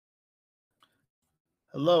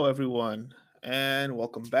Hello, everyone, and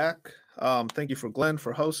welcome back. Thank you for Glenn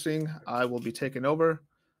for hosting. I will be taking over.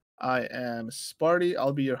 I am Sparty.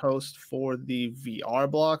 I'll be your host for the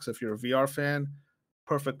VR blocks. If you're a VR fan,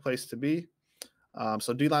 perfect place to be.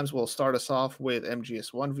 So dlimes will start us off with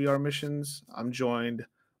MGS1 VR missions. I'm joined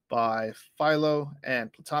by Philo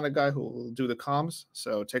and Platonic Guy, who will do the comms.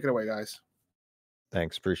 So take it away, guys.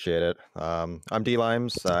 Thanks, appreciate it. I'm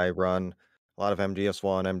dlimes. I run a lot of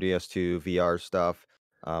MGS1, MGS2 VR stuff.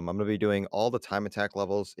 I'm going to be doing all the time attack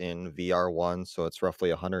levels in VR1, so it's roughly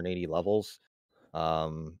 180 levels.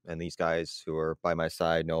 And these guys who are by my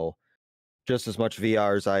side know just as much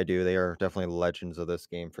VR as I do. They are definitely legends of this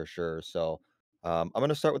game for sure. So I'm going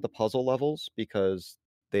to start with the puzzle levels because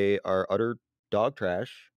they are utter dog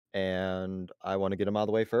trash, and I want to get them out of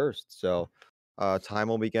the way first. So time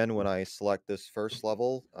will begin when I select this first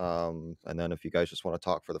level. And then if you guys just want to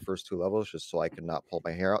talk for the first two levels, just so I can not pull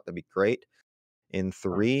my hair out, that'd be great. In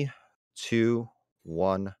 3, 2,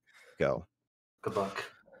 1, go. Good luck.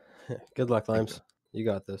 Good luck, Thank Limes. You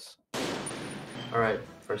got this. All right,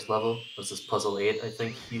 first level was this puzzle 8. I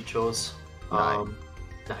think you chose. 9.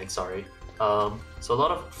 9. Sorry. So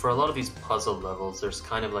for a lot of these puzzle levels, there's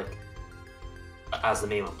kind of like, as the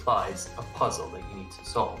name implies, a puzzle that you need to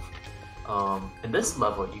solve. In this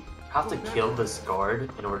level, you have to kill this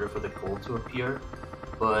guard in order for the goal to appear,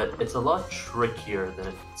 but it's a lot trickier than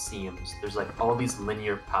it seems. There's like all these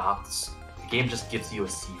linear paths. The game just gives you a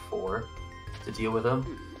C4 to deal with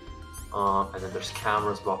them. And then there's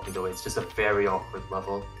cameras blocking the way. It's just a very awkward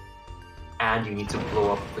level. And you need to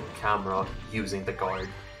blow up the camera using the guard.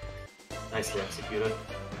 Nicely executed.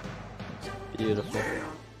 Beautiful.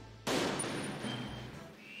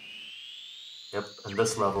 Yep, and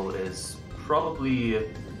this level is probably,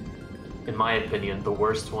 in my opinion, the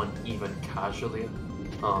worst one even casually.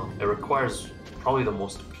 It requires probably the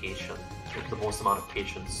most patience, the most amount of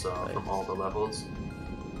patience from all the levels.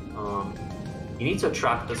 You need to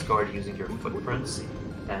attract this guard using your footprints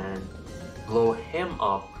and blow him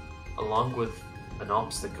up along with an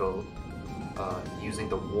obstacle using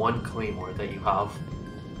the one claymore that you have.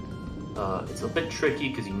 It's a bit tricky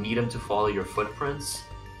because you need him to follow your footprints.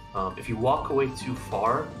 If you walk away too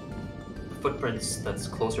far, the footprints that's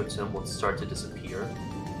closer to him will start to disappear.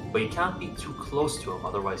 But you can't be too close to him,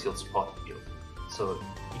 otherwise he'll spot you. So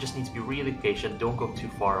you just need to be really patient. Don't go too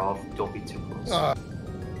far off. Don't be too close.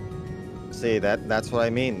 See, that's what I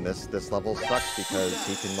mean. This level sucks because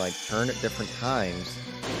he can like turn at different times.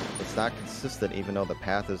 It's not consistent even though the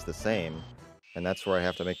path is the same. And that's where I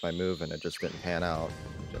have to make my move, and it just didn't pan out.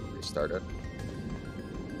 Just restart it.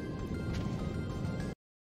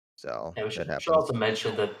 So And we it should happens. also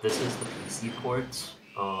mention that this is the PC port.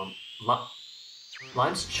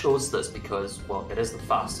 Limes chose this because, well, it is the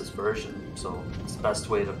fastest version, so it's the best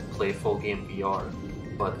way to play full game VR.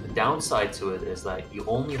 But the downside to it is that you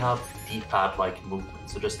only have D-pad-like movement,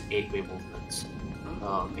 so just 8-way movements.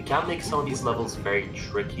 It can make some of these levels very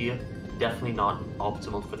tricky. Definitely not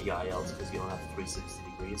optimal for the ILs because you don't have 360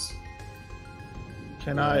 degrees.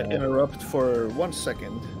 Can I interrupt for 1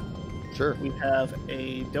 second? Sure. We have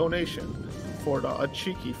a donation, a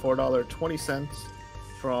cheeky $4.20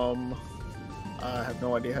 from, I have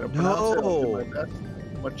no idea how to pronounce it. I'll do my best.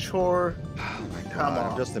 Mature. Oh my Come god,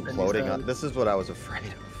 on. I'm just And he imploding says- on. This is what I was afraid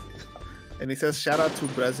of. And he says, shout out to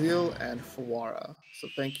Brazil and Fuara. So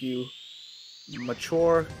thank you,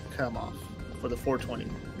 Mature Kamoff, for the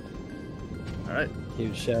 420. All right.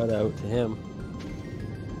 Huge shout out to him.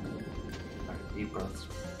 Alright, deep breaths.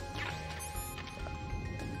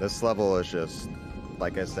 This level is just,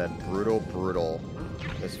 like I said, brutal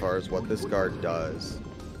as far as what this guard does,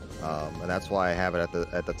 and that's why I have it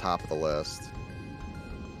at the top of the list.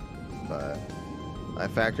 But I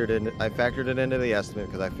factored it into the estimate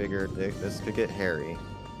because I figured this could get hairy.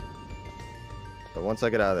 But once I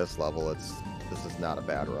get out of this level, this is not a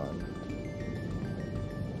bad run.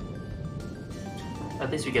 At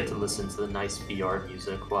least we get to listen to the nice VR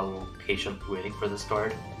music while we're patiently waiting for this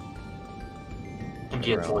guard.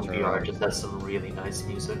 MGS1 VR just has some really nice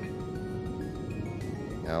music.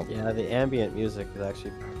 Yep. Yeah, the ambient music is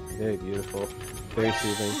actually very beautiful, very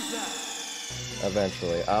soothing.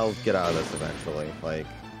 Eventually, I'll get out of this eventually. Like,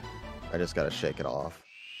 I just gotta shake it off.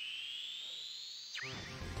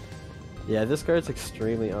 Yeah, this guard's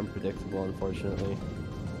extremely unpredictable, unfortunately.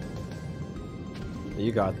 But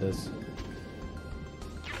you got this.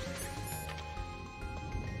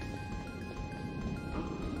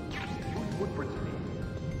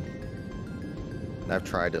 I've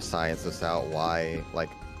tried to science this out. Why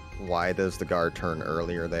does the guard turn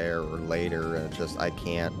earlier there or later? And it's just I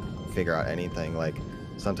can't figure out anything. Like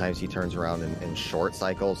sometimes he turns around in short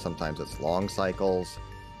cycles, sometimes it's long cycles.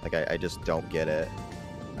 Like, I just don't get it.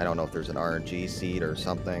 I don't know if there's an RNG seed or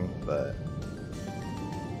something, but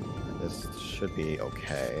this should be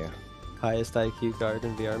okay. Highest IQ guard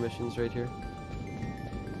in VR missions right here.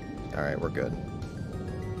 All right, we're good.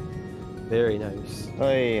 Very nice.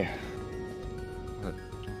 Hey.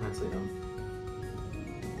 Nicely done.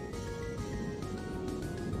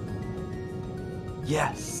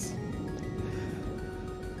 Yes.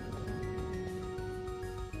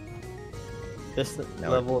 This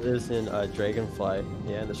level is in Dragonfly.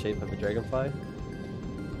 Yeah, in the shape of a dragonfly.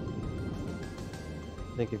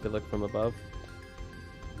 I think if you look from above.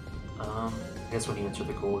 I guess when you enter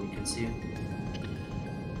the goal, you can see it.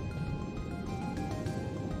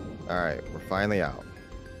 All right, we're finally out.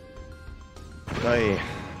 Hey.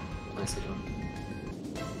 Nicely done.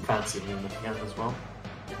 Fancy name at the end as well.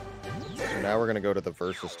 So now we're going to go to the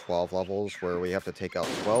versus 12 levels where we have to take out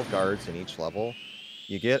 12 guards in each level.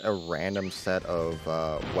 You get a random set of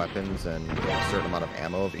weapons and a certain amount of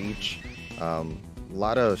ammo of each. A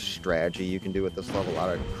lot of strategy you can do with this level, a lot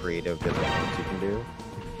of creative different things you can do.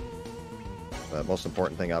 The most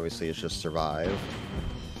important thing obviously is just survive.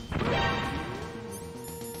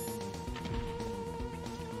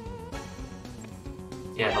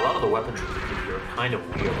 Yeah, and a lot of the weapons that you can do are kind of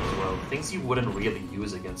weird as well. Things you wouldn't really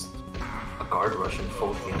use against a guard rush in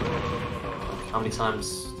full game. Like, how many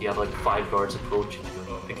times do you have like 5 guards approaching you and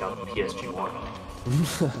you pick out PSG-1?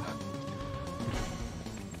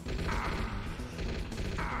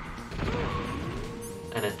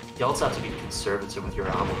 And you also have to be conservative with your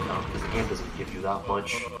ammo count because the game doesn't give you that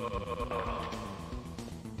much.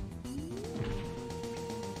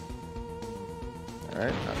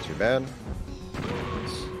 Alright, not too bad.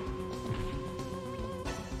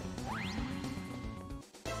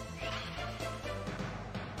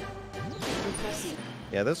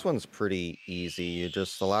 Yeah, this one's pretty easy. You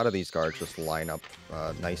just, a lot of these guards just line up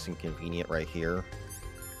nice and convenient right here.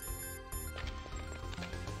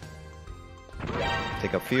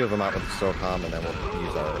 Take a few of them out with the SOCOM and then we'll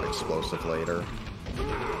use our explosive later.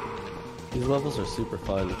 These levels are super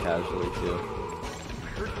fun casually too.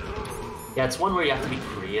 Yeah, it's one where you have to be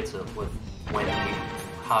creative with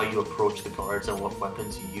how you approach the guards and what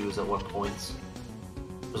weapons you use at what points.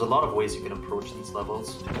 There's a lot of ways you can approach these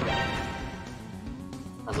levels,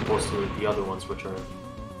 as opposed to the other ones which are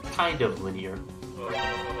kind of linear.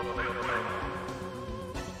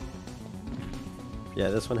 Yeah,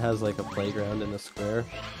 this one has like a playground in the square.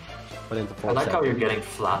 Put into 4 I like seconds. how you're getting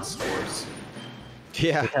flat scores.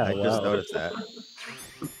 Yeah, Yeah, I just wow. noticed that.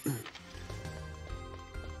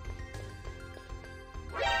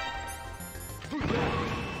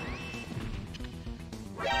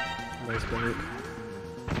 Nice break.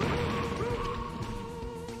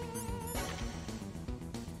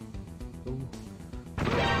 Ooh.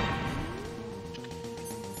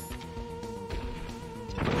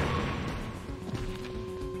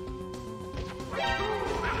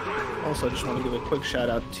 Also, I just want to give a quick shout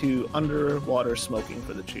out to Underwater Smoking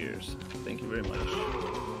for the cheers. Thank you very much.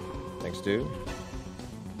 Thanks, dude.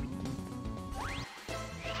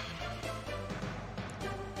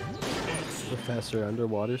 Professor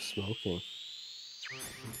Underwater Smoking.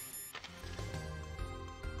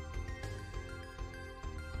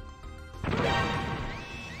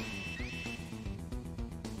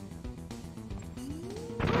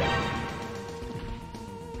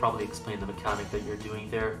 Probably explain the mechanic that you're doing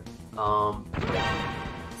there.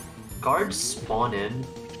 Guards spawn in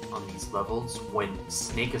on these levels when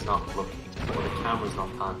Snake is not looking, or the camera's not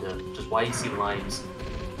panned in, which is why you see Limes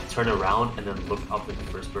turn around and then look up in the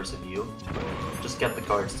first person view. Just get the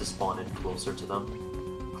guards to spawn in closer to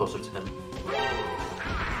them, closer to him.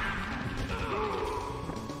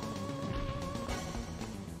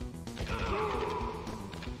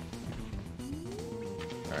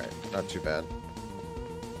 Alright, not too bad.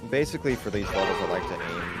 Basically, for these levels, I like to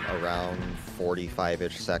aim around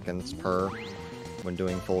 45-ish seconds per when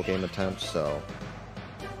doing full game attempts, so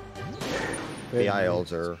the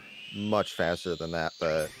ILs are much faster than that,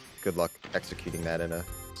 but good luck executing that in a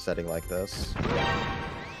setting like this.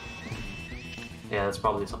 Yeah, that's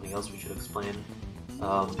probably something else we should explain.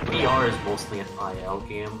 VR is mostly an IL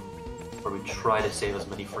game, where we try to save as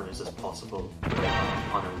many frames as possible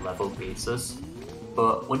on a level basis.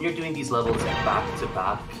 But when you're doing these levels back to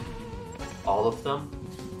back, all of them,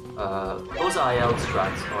 those IL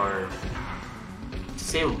strats are, to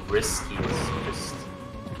say risky is just,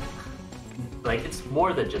 like, it's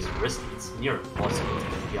more than just risky, it's near impossible to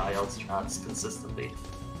do the IL strats consistently.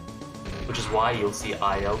 Which is why you'll see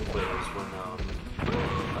IL players when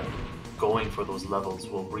going for those levels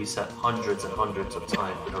will reset hundreds and hundreds of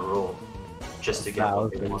times in a row just to get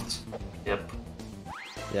what they want. Yep.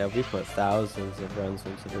 Yeah, we put thousands of runs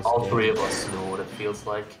into this All game. three of us know what it feels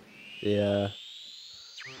like. Yeah.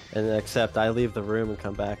 And except I leave the room and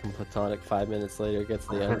come back and Platonic 5 minutes later gets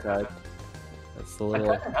the end card. That's the little...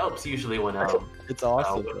 That kind of helps usually when it's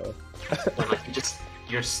awesome, bro. when like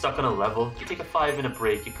you're stuck on a level, you take a 5-minute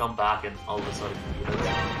break, you come back, and all of a sudden you beat it.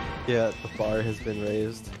 Yeah, the bar has been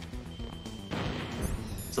raised.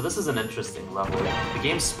 So this is an interesting level. The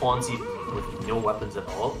game spawns you with no weapons at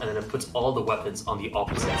all, and then it puts all the weapons on the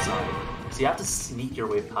opposite side. So you have to sneak your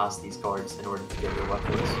way past these guards in order to get your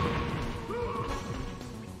weapons.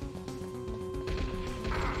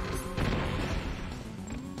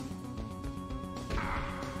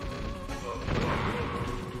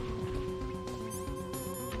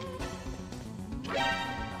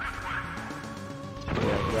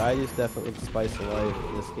 Variety's definitely the spice of life.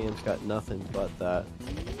 This game's got nothing but that,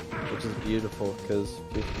 which is beautiful, because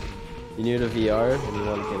if you're new to VR and you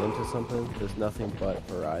want to get into something, there's nothing but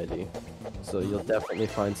variety. So you'll definitely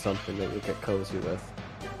find something that you'll get cozy with.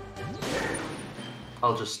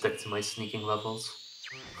 I'll just stick to my sneaking levels.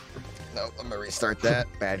 Nope, I'm gonna restart that.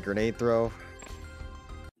 Bad grenade throw.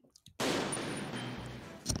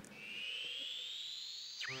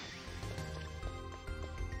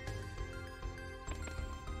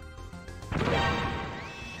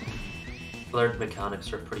 Alert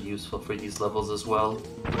mechanics are pretty useful for these levels as well.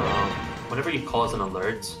 Whenever you cause an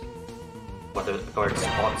alert, whether the guard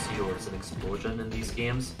spots you or it's an explosion in these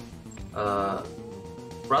games,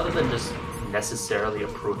 rather than just necessarily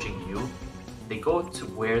approaching you, they go to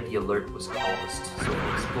where the alert was caused.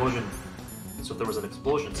 So if there was an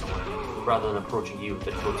explosion somewhere, rather than approaching you,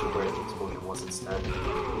 they'd go to where the explosion was instead.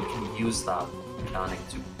 You can use that mechanic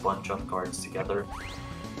to bunch up guards together.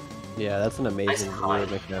 Yeah, that's an amazing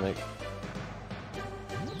weird mechanic.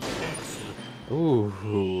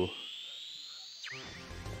 Ooh.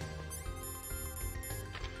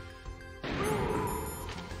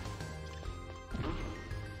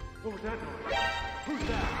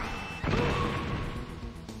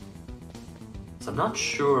 So I'm not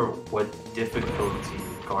sure what difficulty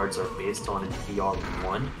guards are based on in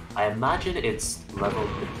VR1. I imagine it's level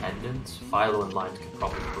dependent. Philo and Line could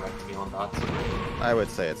probably correct me on that. I would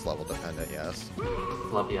say it's level dependent, yes.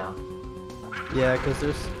 Yeah. Yeah, because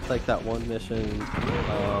there's like that one mission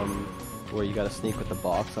where you gotta sneak with the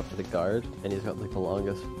box up to the guard, and he's got like the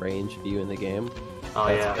longest range view in the game. Oh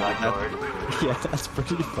yeah, that guard. Yeah, that's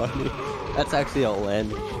pretty funny. That's actually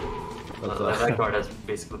outlandish. That guard has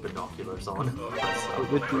basically binoculars on.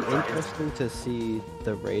 It would be interesting to see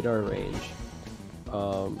the radar range,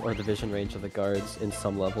 or the vision range of the guards in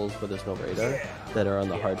some levels where there's no radar, that are on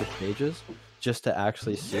the hardest stages, just to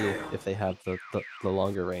actually see if they have the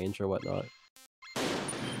longer range or whatnot.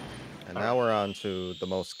 And now we're on to the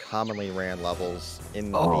most commonly ran levels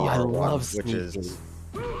in the Oh, I VR1, love which is sneaking.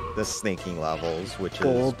 the sneaking levels, which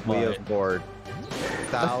Gold is we mine. have poured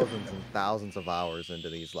thousands and thousands of hours into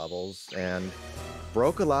these levels and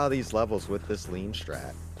broke a lot of these levels with this lean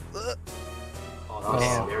strat. Oh, that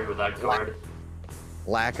was scary with that guard.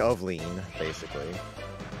 Lack of lean, basically.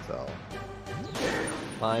 So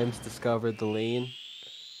Limes discovered the lean,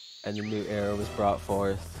 and the new era was brought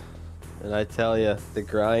forth. And I tell you, the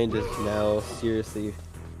grind is now seriously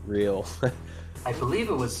real. I believe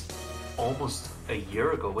it was almost a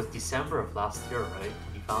year ago. It was December of last year, right?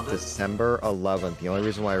 You found it? December 11th. The only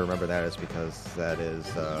reason why I remember that is because that is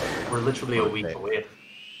We're literally a week away.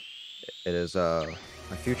 It is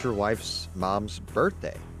my future wife's mom's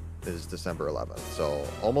birthday is December 11th. So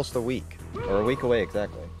almost a week. Or a week away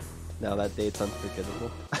exactly. Now that date's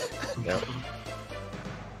unforgettable. Yep.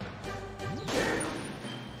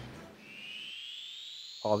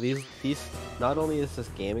 All these not only is this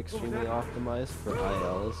game extremely optimized for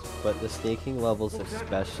ILs, but the sneaking levels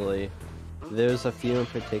especially. There's a few in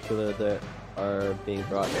particular that are being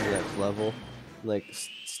brought to the next level. Like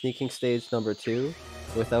sneaking stage number 2,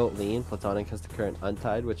 without lean, Platonic has the current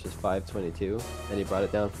untied, which is 522, and he brought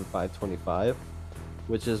it down from 525,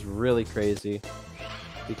 which is really crazy.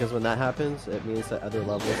 Because when that happens, it means that other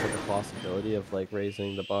levels have the possibility of like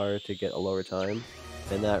raising the bar to get a lower time,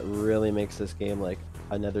 and that really makes this game like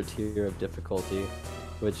another tier of difficulty,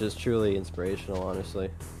 which is truly inspirational, honestly.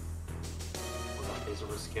 Well, that phaser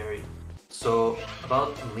was scary. So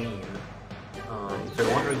about lean, if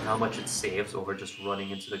you're wondering how much it saves over just running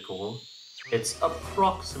into the goal, it's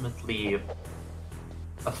approximately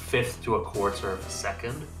a fifth to a quarter of a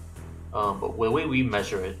second. But the way we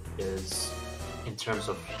measure it is in terms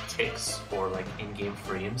of ticks or like in-game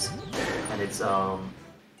frames, and it's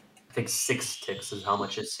I think 6 ticks is how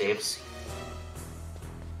much it saves.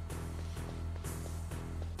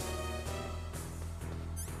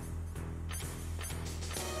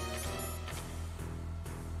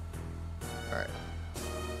 Alright.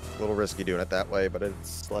 A little risky doing it that way, but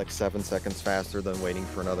it's like 7 seconds faster than waiting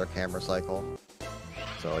for another camera cycle.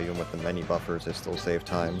 So even with the many buffers, they still save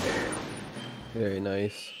time. Very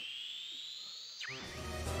nice.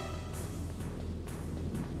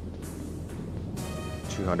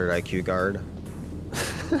 $200 IQ guard.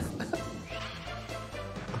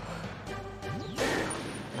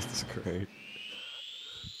 That's great.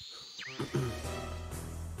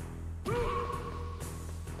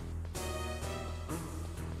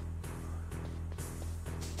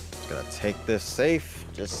 Just gonna take this safe,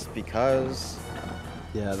 just because.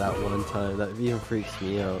 Yeah, that one time, that even freaks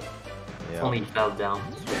me out. Yeah. Only fell down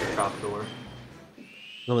through the trapdoor.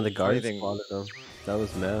 No, when the guards Anything- spotted him, that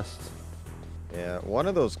was messed. Yeah, one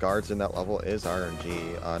of those guards in that level is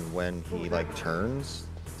RNG on when he like turns,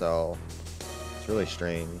 so it's really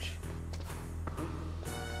strange.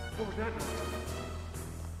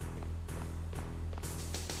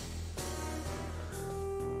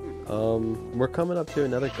 We're coming up to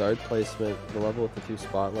another guard placement, the level with the 2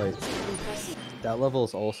 spotlights. That level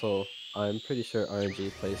is also, I'm pretty sure,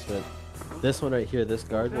 RNG placement. This one right here, this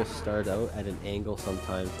guard will start out at an angle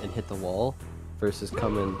sometimes and hit the wall versus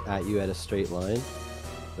coming at you at a straight line,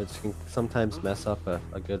 which can sometimes mess up a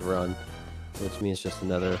good run, which means just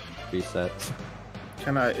another reset.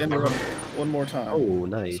 Can I interrupt one more time? Oh,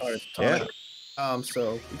 nice. Sorry, Yeah. Tommy.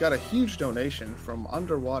 So we got a huge donation from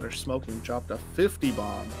Underwater Smoking, dropped a 50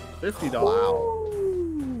 bomb.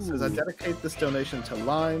 $50. Says, I dedicate this donation to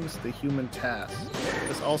Limes, the human task.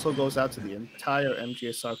 This also goes out to the entire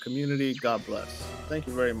MGSR community. God bless. Thank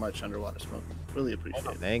you very much, Underwater Smoking. Really appreciate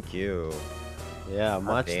it. Thank you. Yeah,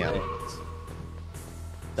 much damn. thanks.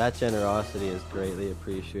 That generosity is greatly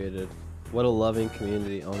appreciated. What a loving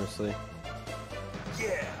community, honestly.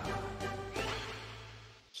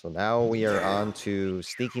 So now we are on to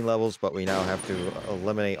sneaking levels, but we now have to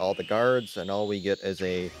eliminate all the guards, and all we get is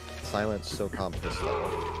a silent SOCOM pistol.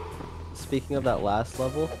 Speaking of that last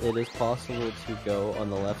level, it is possible to go on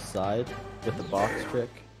the left side with the box trick,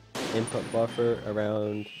 input buffer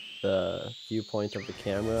around the viewpoint of the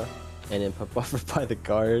camera, and input buffer by the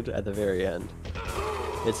guard at the very end.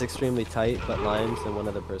 It's extremely tight, but Limes and one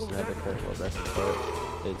other person have the current world record for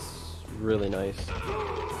it. It's really nice.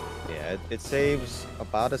 Yeah, it saves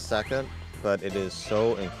about a second, but it is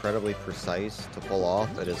so incredibly precise to pull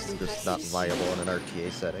off, it is just not viable in an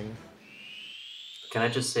RTA setting. Can I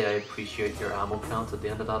just say I appreciate your ammo count at the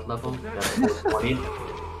end of that level? That's 420.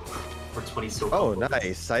 420 so Oh, cool.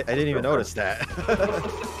 nice. I didn't even notice that.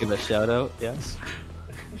 Give a shout out, yes.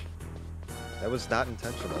 That was not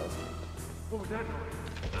intentional.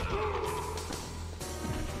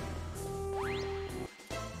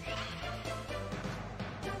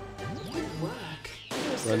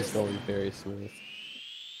 Run's going very smooth.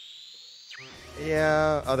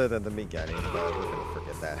 Yeah, other than the beginning, but we're gonna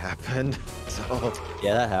forget that happened. So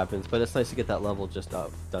Yeah, that happens, but it's nice to get that level just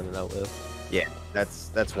done and out with. yeah,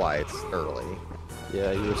 that's why it's early.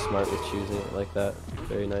 Yeah, you were smart with choosing it like that.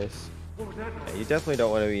 Very nice. Yeah, you definitely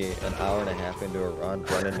don't want to be an hour and a half into a run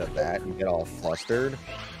into that and get all flustered.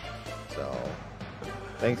 So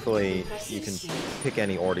thankfully, you can pick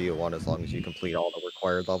any order you want as long as you complete all the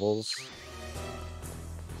required levels.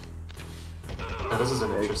 Now this is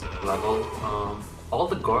an interesting level. All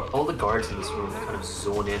the guards in this room kind of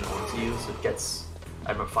zone in onto you, so it gets.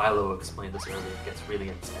 I remember Philo explained this earlier. It gets really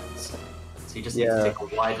intense. So you just need to take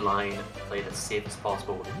a wide line and play it as safe as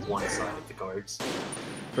possible with one side of the guards.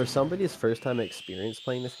 For somebody's first time experience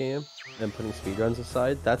playing this game, and putting speedruns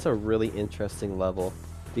aside, that's a really interesting level.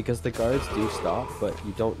 Because the guards do stop, but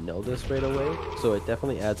you don't know this right away, so it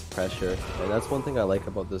definitely adds pressure, and that's one thing I like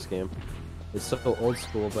about this game. It's so old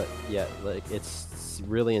school, but yeah, like it's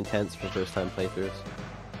really intense for first time playthroughs.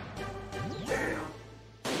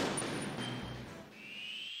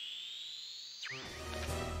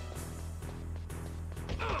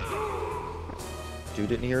 Dude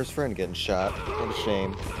didn't hear his friend getting shot. What a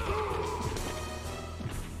shame.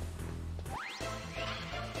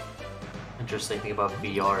 Interesting thing about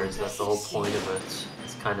VR is that's the whole point of it.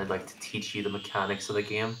 It's kind of like to teach you the mechanics of the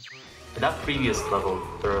game. In that previous level,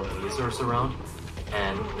 there are lasers around,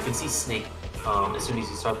 and you can see Snake, as soon as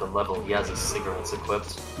you start the level, he has his cigarettes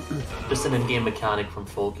equipped. Just an in-game mechanic from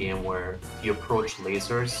full game where if you approach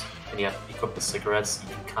lasers and you have to equip the cigarettes,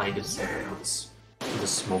 you can kind of see them with the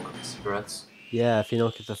smoke of the cigarettes. Yeah, if you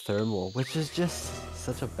don't get the thermal, which is just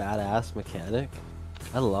such a badass mechanic.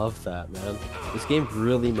 I love that, man. This game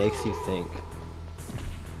really makes you think.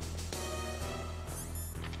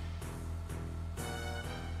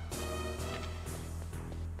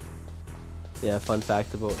 Yeah, fun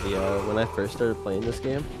fact about VR, when I first started playing this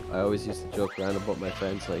game, I always used to joke around about my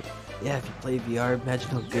friends like, yeah, if you play VR, imagine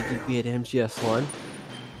how good you'd be at MGS1.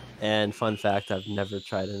 And fun fact, I've never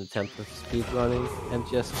tried an attempt of speedrunning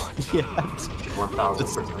MGS1 yet.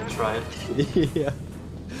 1000% try it. Yeah.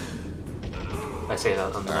 I say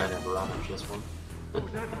that and then I never ran MGS1.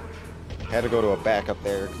 Had to go to a backup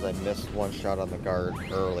there because I missed one shot on the guard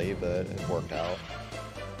early, but it worked out.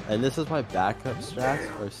 And this is why backup strats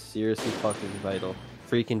are seriously fucking vital.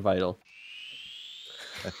 Freaking vital.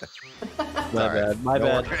 My bad, my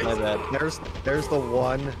bad, my bad. There's the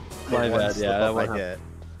one. My bad, yeah, that I one get.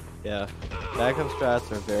 Yeah, backup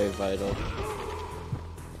strats are very vital.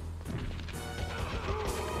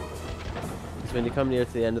 So when you come near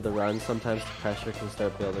to the end of the run, sometimes the pressure can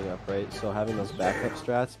start building up, right? So having those backup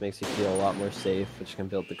strats makes you feel a lot more safe, which can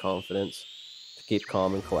build the confidence to keep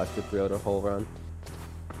calm and collected throughout a whole run.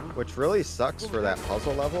 Which really sucks for that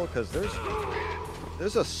puzzle level, because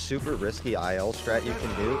there's a super risky IL strat you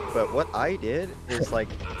can do, but what I did is like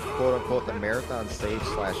quote unquote the marathon save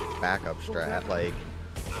 / backup strat, like,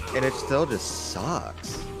 and it still just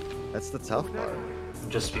sucks. That's the tough part. It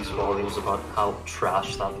just speaks volumes about how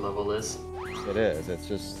trash that level is. It is. It's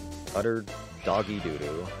just utter doggy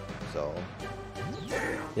doo-doo. So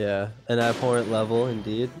Yeah, an abhorrent level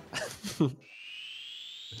indeed.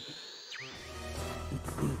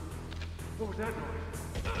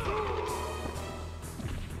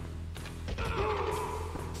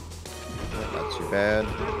 not too bad.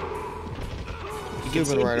 You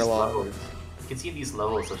Moving right along. You can see in these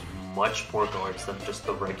levels there's much more guards than just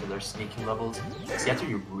the regular sneaking levels. So you have to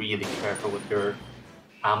be really careful with your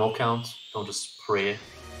ammo count. Don't just spray.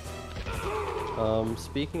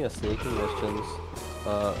 Speaking of sneaking missions,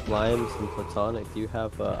 Limes and Platonic, do you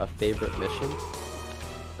have a favorite mission?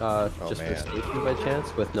 Just for sneaking by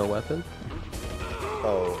chance with no weapon?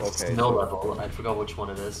 Oh, okay. No level. I forgot which one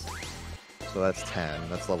it is. So that's 10.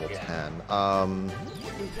 That's level 10.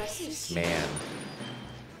 Man.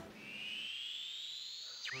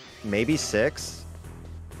 Maybe 6.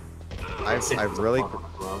 I've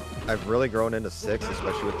really grown into 6,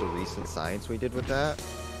 especially with the recent science we did with that.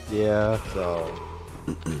 Yeah. So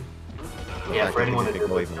yeah, for anyone that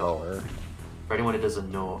go even lower. For anyone who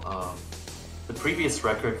doesn't know, the previous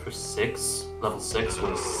record for level 6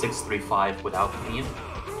 was 635 without clean,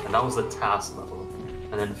 and that was the task level.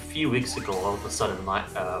 And then a few weeks ago, all of a sudden, my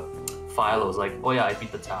Philo was like, "Oh yeah, I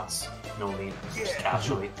beat the task, no lean, just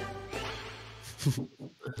casually."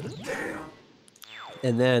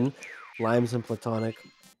 And then Limes and Platonic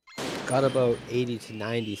got about 80 to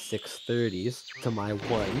 90 630s to my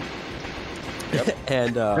 1. Yep.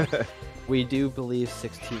 And we do believe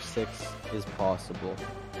 626 is possible.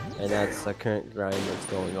 And that's a current grind that's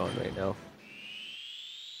going on right now.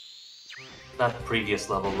 That previous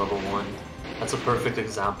level, level 1, that's a perfect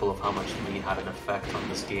example of how much lean had an effect on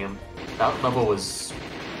this game. That level was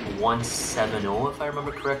 170, if I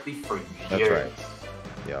remember correctly, for years. That's right.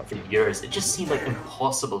 Yeah. For years. It just seemed like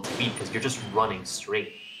impossible to beat because you're just running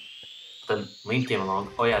straight. Then lean came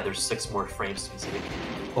along. Oh yeah, there's 6 more frames to be saved.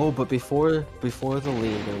 Oh, but before the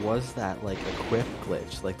lean, there was that like equip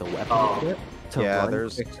glitch, like the weapon equip. Yeah,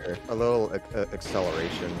 there's a little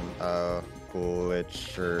acceleration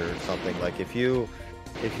glitch or something. Like if you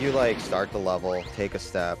like start the level, take a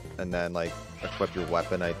step, and then like equip your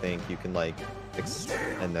weapon, I think you can like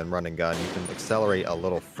and then run and gun, you can accelerate a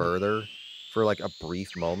little further for like a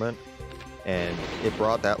brief moment. And it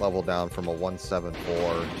brought that level down from a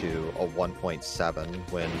 174 to a 1.7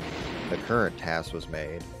 when the current task was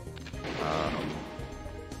made.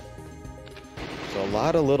 So a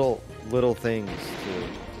lot of little things to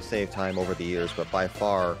save time over the years, but by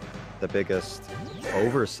far the biggest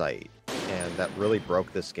oversight and that really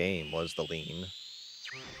broke this game was the lean.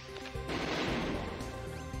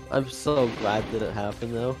 I'm so glad that it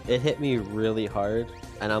happened though. It hit me really hard,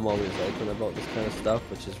 and I'm always open about this kind of stuff,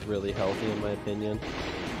 which is really healthy in my opinion.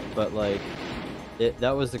 But like,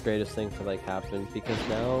 that was the greatest thing to like happen, because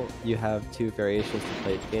now you have 2 variations to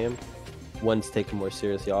play the game. One's taken more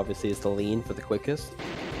seriously, obviously, is the lean for the quickest,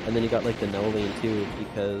 and then you got like the no lean too,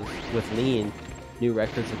 because with lean, new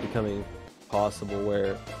records are becoming possible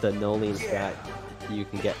where the no lean strat you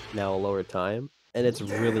can get now a lower time, and it's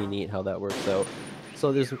really neat how that works out.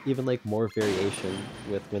 So there's even like more variation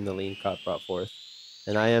with when the lean got brought forth,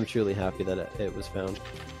 and I am truly happy that it was found.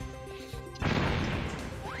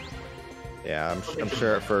 Yeah, I'm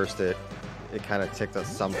sure at first it kind of ticked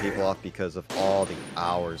some people off because of all the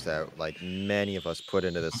hours that like many of us put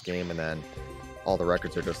into this game, and then all the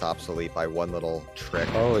records are just obsolete by one little trick.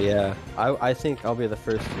 Oh yeah, I think I'll be the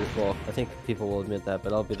first to, well, I think people will admit that,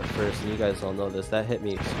 but I'll be the first, and you guys all know this, that hit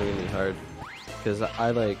me extremely hard. because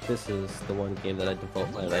this is the one game that I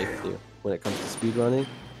devote my life to when it comes to speedrunning.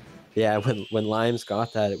 Yeah, when Limes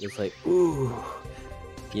got that, it was like, ooh,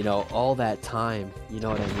 you know, all that time, you know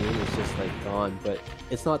what I mean? It's just like gone, but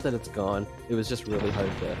it's not that it's gone. It was just really hard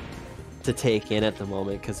to take in at the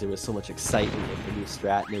moment because there was so much excitement with the new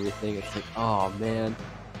strat and everything. It's like, oh man.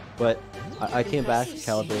 But I came back,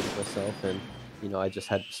 calibrated myself, and you know, I just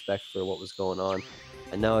had respect for what was going on.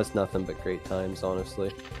 And now it's nothing but great times,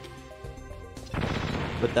 honestly.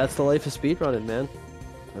 But that's the life of speedrunning, man.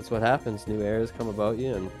 That's what happens. New eras come about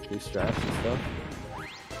you and new strats and stuff.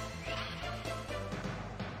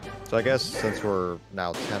 So I guess since we're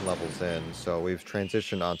now 10 levels in, so we've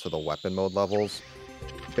transitioned onto the weapon mode levels.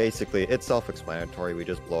 Basically, it's self-explanatory. We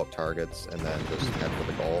just blow up targets and then just head for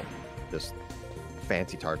the goal. Just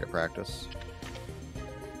fancy target practice.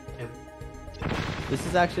 This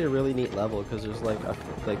is actually a really neat level because there's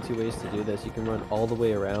like two ways to do this. You can run all the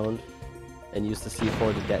way around and use the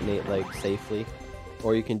C4 to detonate like safely,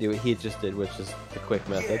 or you can do what he just did, which is the quick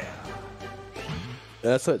method.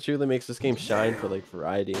 That's what truly makes this game shine for like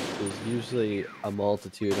variety. There's usually a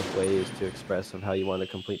multitude of ways to express of how you want to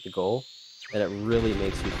complete the goal, and it really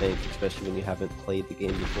makes you think, especially when you haven't played the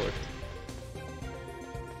game before.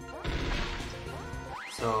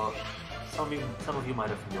 So, some of you might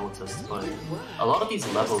have noticed, but a lot of these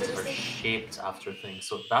levels are shaped after things.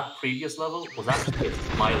 So that previous level was actually a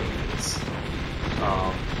smiley face.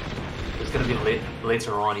 There's gonna be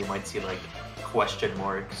later on you might see like question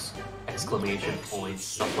marks, exclamation points,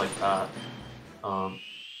 stuff like that.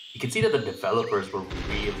 You can see that the developers were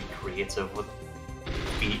really creative with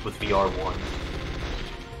VR1.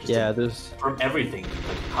 Yeah, there's from everything,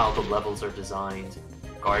 like how the levels are designed,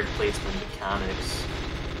 guard placement, mechanics.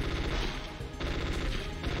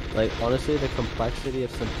 Like, honestly, the complexity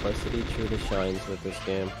of simplicity truly shines with this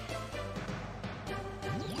game.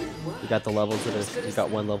 You got the levels that are, you got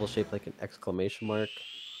one level shaped like an exclamation mark,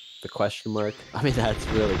 the question mark. I mean, that's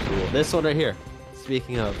really cool. This one right here,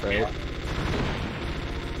 speaking of, right? Yeah.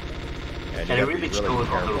 And it really shows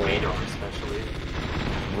on the radar, especially.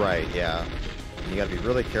 Right, yeah. You gotta be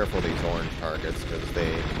really careful of these orange targets because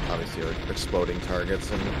they obviously are exploding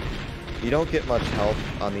targets, and you don't get much health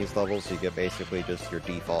on these levels. You get basically just your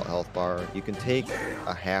default health bar. You can take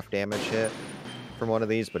a half damage hit from one of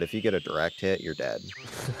these, but if you get a direct hit, you're dead.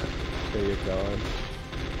 There you're going.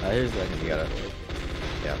 Here's that. You gotta,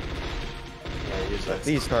 yeah. But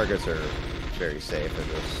these targets are very safe.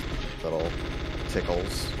 They're just little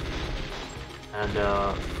tickles. And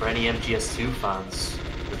for any MGS2 fans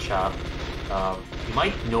in the chat, you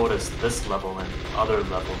might notice this level and other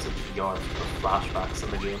levels in VR for flashbacks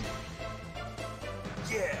in the game.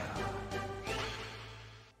 Yeah.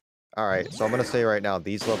 Alright, so I'm gonna say right now,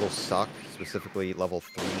 these levels suck, specifically level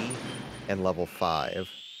 3 and level 5.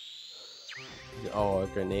 Oh,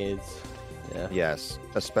 grenades. Yeah. Yes,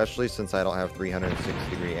 especially since I don't have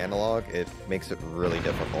 360-degree analog, it makes it really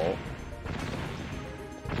difficult.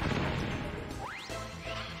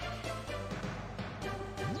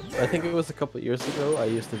 I think it was a couple years ago, I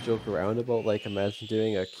used to joke around about, like, imagine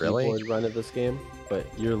doing a keyboard run of this game, but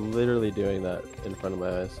you're literally doing that in front of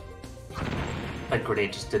my eyes. That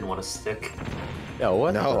grenade just didn't want to stick. Yeah,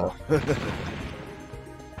 what? No.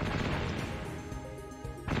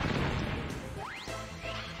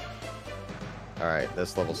 Alright,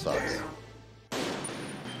 this level sucks.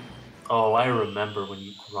 Oh, I remember when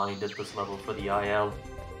you grinded this level for the IL.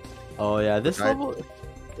 Oh yeah, this level...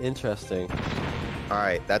 Interesting.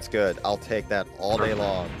 Alright, that's good. I'll take that all day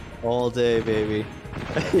long. All day, baby.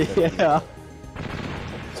 Yeah.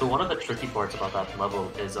 So one of the tricky parts about that level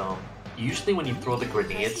is, usually when you throw the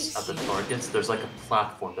grenades at the targets, there's like a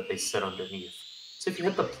platform that they sit underneath. So if you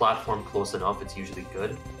hit the platform close enough, it's usually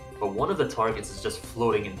good. But one of the targets is just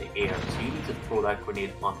floating in the air, so you need to throw that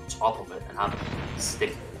grenade on top of it and have it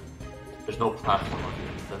stick. There's no platform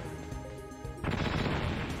underneath it.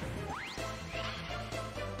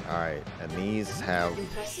 Alright, and these have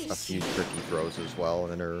a few tricky throws as well,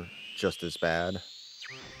 and are just as bad.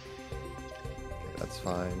 Okay, that's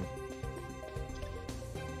fine.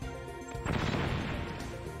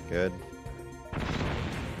 Good.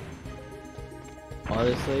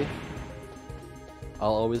 Honestly,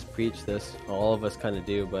 I'll always preach this, all of us kind of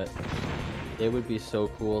do, but it would be so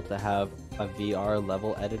cool to have a VR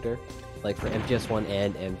level editor, like for MGS1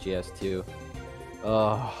 and MGS2.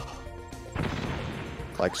 Oh.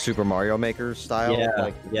 Like Super Mario Maker style? Yeah,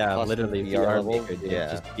 like yeah, literally VR level? Maker, dude.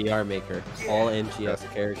 Yeah. Just VR Maker. All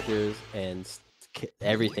MGS characters and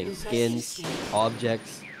everything. Skins,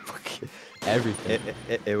 objects, everything.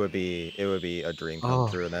 It would be a dream come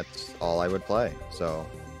true, and that's all I would play. So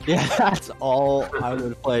Yeah, that's all I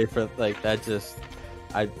would play for. Like that just,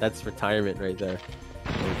 that's retirement right there.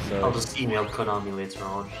 Like, so I'll just email Konami later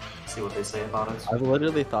on, see what they say about it. I've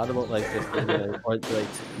literally thought about like just or like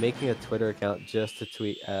making a Twitter account just to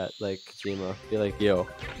tweet at like Kojima, be like, "Yo,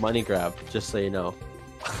 money grab," just so you know.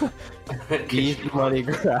 Easy money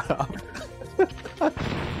grab.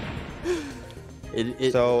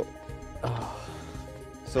 So Oh,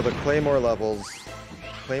 So the Claymore levels,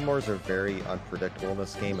 Claymores are very unpredictable in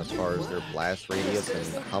this game as far as their blast radius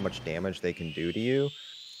and how much damage they can do to you.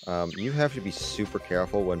 You have to be super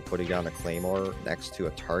careful when putting down a Claymore next to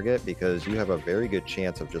a target because you have a very good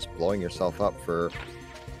chance of just blowing yourself up for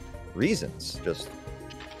reasons, just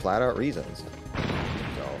flat out reasons.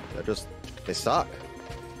 So they suck.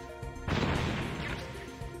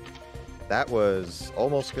 That was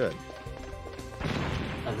almost good.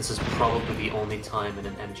 And this is probably the only time in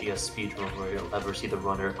an MGS speedrun where you'll ever see the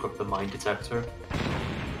runner equip the mine detector.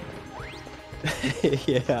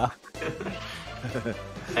 yeah.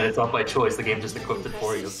 And it's not by choice, the game just equipped it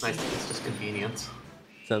for you. It's nice, it's just convenient.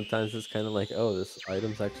 Sometimes it's kind of like, oh, this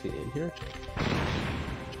item's actually in here.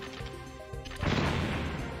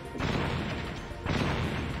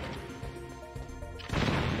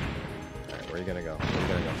 Alright, where are you gonna go? Where are you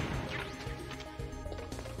gonna go?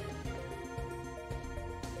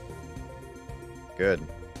 Good.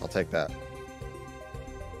 I'll take that.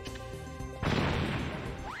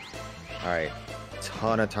 Alright.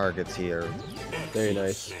 Ton of targets here. Very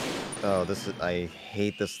nice. Oh, I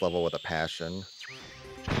hate this level with a passion.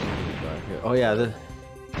 Oh yeah,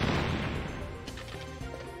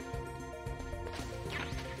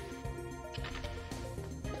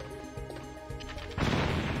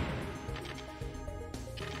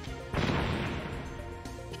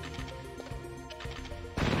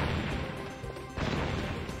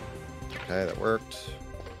 Okay, that worked.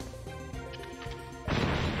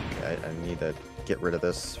 Okay, I need to get rid of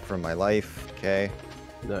this from my life. Okay.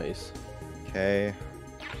 nice. Okay.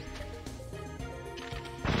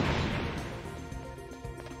 I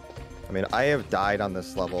mean, I have died on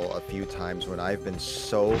this level a few times when I've been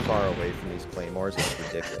so far away from these claymores, it's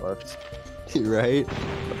ridiculous. Right?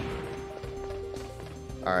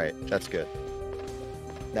 Alright, that's good.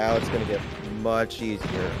 Now it's gonna get much easier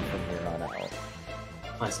from here on out.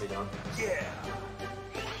 Nicely done. Yeah.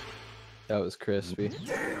 That was crispy.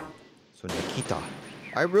 So Nikita.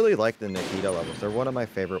 I really like the Nikita levels. They're one of my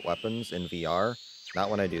favorite weapons in VR. Not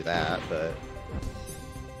when I do that, but...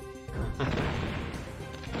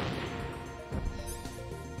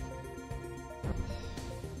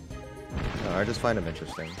 No, I just find them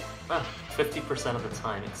interesting. 50% of the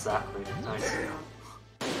time, exactly. Nice.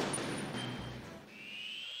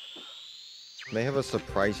 They have a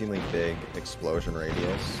surprisingly big explosion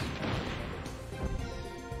radius.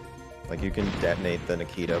 Like, you can detonate the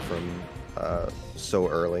Nikita from so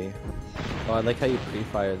early. Oh, I like how you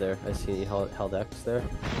pre-fire there. I see you held X there.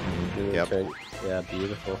 Yep. Yeah,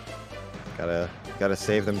 beautiful. Gotta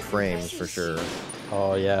save them frames for sure.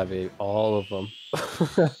 Oh yeah, babe, all of them.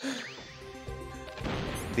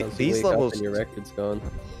 These levels, your record's gone.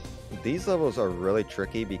 these levels are really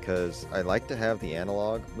tricky because I like to have the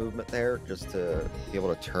analog movement there just to be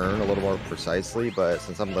able to turn a little more precisely, but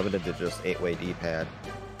since I'm limited to just 8-way D-pad,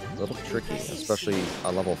 a little tricky, especially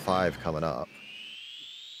on level 5 coming up.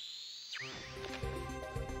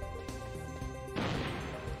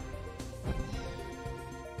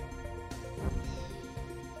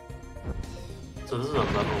 So this is a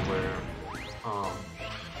level where,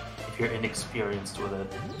 if you're inexperienced with it,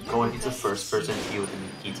 going into first-person view with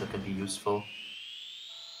the Nikita can be useful.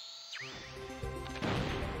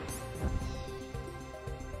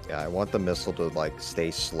 Yeah, I want the missile to like stay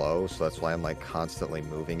slow, so that's why I'm like constantly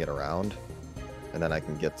moving it around. And then I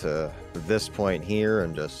can get to this point here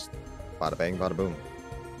and just bada bang, bada boom.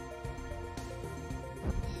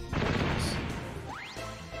 A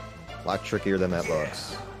lot trickier than that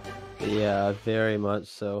looks. Yeah, very much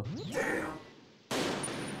so.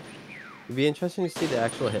 It'd be interesting to see the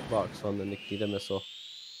actual hitbox on the Nikita missile.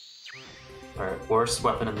 Alright, worst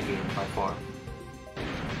weapon in the game by far.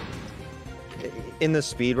 In the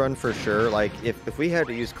speedrun for sure, like if we had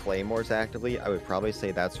to use claymores actively, I would probably say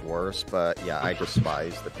that's worse, but yeah, I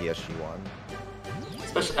despise the PSG one.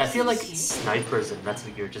 Especially, I feel like snipers in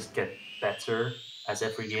Metal Gear just get better as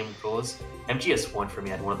every game goes. MGS1 for me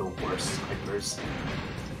had one of the worst snipers.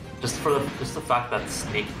 Just the fact that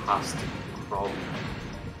Snake has to crawl.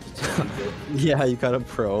 Yeah, you got him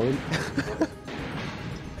prone.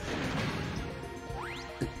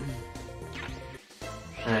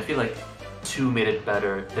 And I feel like 2 made it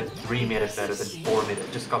better, then 3 made it better, then 4 made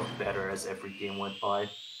it just got better as every game went by.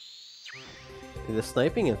 The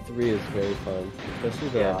sniping in 3 is very fun, especially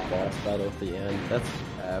the Yeah. boss battle at the end. That's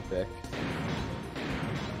epic.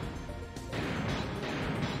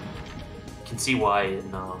 You can see why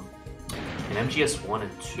in MGS 1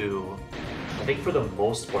 and 2, I think for the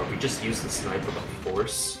most part, we just use the sniper by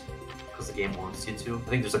force because the game wants you to. I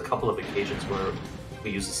think there's a couple of occasions where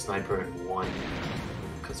we use the sniper in 1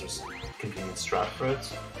 because there's convenient strat for it.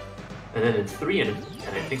 And then in 3 and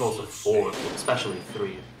I think also 4, especially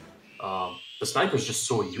 3, the sniper is just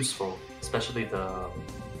so useful, especially the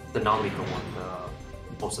non-lethal one,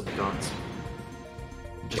 most of the guns.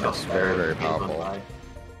 Just Yes, got very, better very as the game went powerful. by.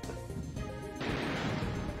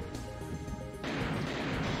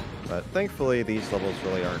 But thankfully, these levels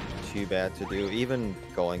really aren't too bad to do. Even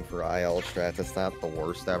going for IL strats, it's not the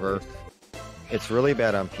worst ever. It's really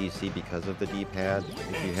bad on PC because of the D-pad.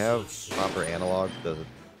 If you have proper analog,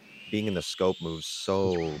 being in the scope moves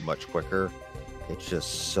so much quicker. It's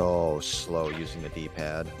just so slow using the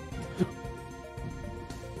D-pad.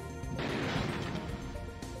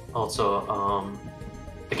 Also,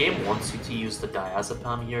 the game wants you to use the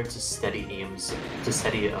diazepam here to steady not aims,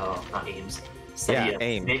 steady Yeah,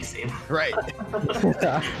 aim. Snake's aim. Right.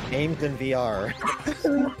 Aims in VR.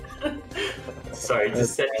 Sorry, to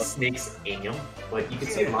steady Snake's aim. Like, you can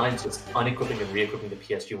see lines just unequipping and re-equipping the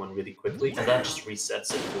PSG one really quickly, and that just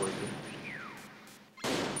resets it for you.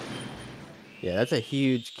 Yeah, that's a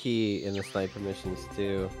huge key in the sniper missions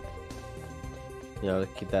too. You know, to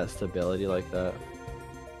keep that stability like that.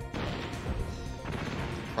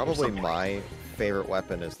 Probably my favorite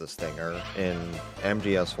weapon is the Stinger in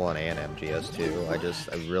MGS1 and MGS2. I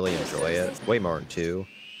really enjoy it. Way more in 2.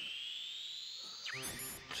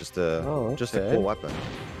 Just a cool weapon.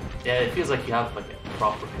 Yeah, it feels like you have like a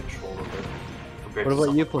proper control of it. Compared What to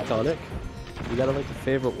about you, something like Platonic? You got like a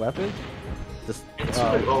favorite weapon? It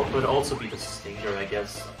would also be the Stinger, I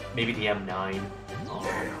guess. Maybe the M9.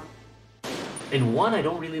 In 1, I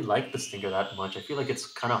don't really like the Stinger that much. I feel like it's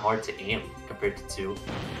kind of hard to aim compared to 2.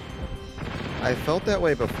 I felt that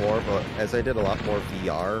way before, but as I did a lot more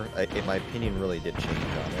VR, my opinion really did change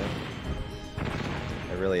on it.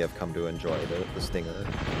 I really have come to enjoy the Stinger.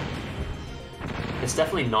 It's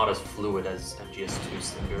definitely not as fluid as MGS2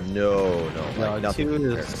 Stinger. No, like nothing 2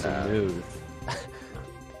 compared is to that. smooth.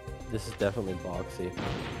 This is definitely boxy.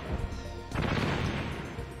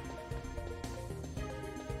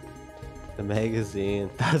 The magazine,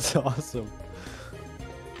 that's awesome.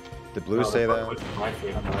 Did Blue say that? My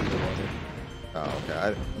favorite. I'm underwater. Oh,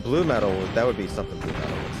 okay. Blue Metal, that would be something Blue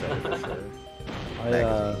Metal would say for sure.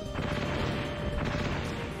 Magazine.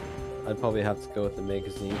 I'd probably have to go with the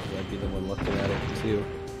magazine because I'd be the one looking at it too.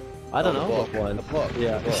 I don't the know book, what one. the book,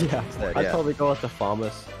 Yeah, the book yeah. instead, I'd yeah. probably go with the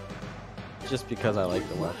FAMAS, just because I like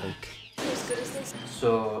the weapon.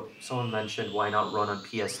 So, someone mentioned why not run on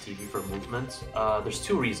PSTV for movement. There's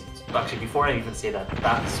 2 reasons. Actually, before I even say that,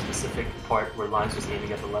 that specific part where Limes was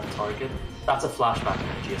aiming at the left target, that's a flashback in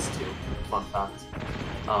GS2. Fun fact.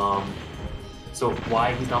 So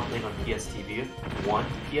why he's not playing on PSTV? 1,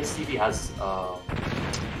 PSTV has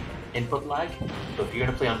input lag. So if you're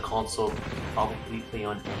gonna play on console, probably play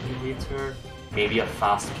on emulator, maybe a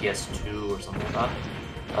fast PS2 or something like that.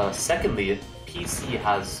 Secondly, PC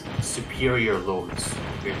has superior loads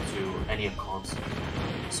compared to any console.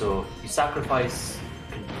 So you sacrifice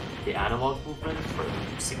the analog movement for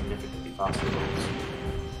significantly faster loads.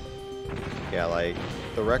 Yeah, like,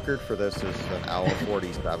 the record for this is an hour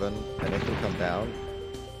 47, and it can come down.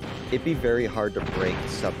 It'd be very hard to break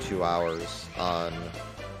sub 2 hours on,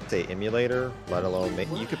 say, emulator, let alone,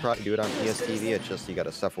 you could probably do it on PSTV, it's just you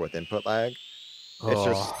gotta suffer with input lag. It's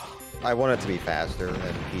just, I want it to be faster,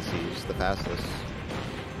 and PC's the fastest.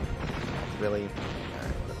 Really?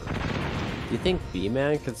 Alright, whatever. Do you think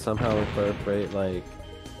B-Man could somehow incorporate like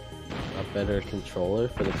a better controller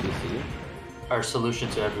for the PC? Our solution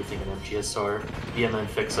to everything in MGSR, BMN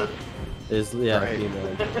fix it. Right.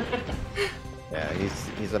 B-Man. Yeah,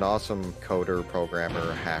 he's an awesome coder,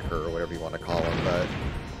 programmer, hacker, or whatever you want to call him, but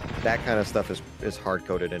that kind of stuff is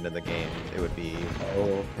hard-coded into the game. It would be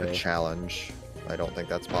a challenge. I don't think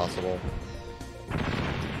that's possible.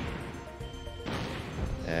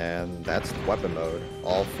 And that's weapon mode.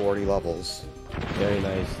 All 40 levels. Very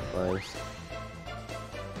nice, Limes.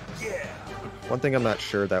 Yeah. One thing I'm not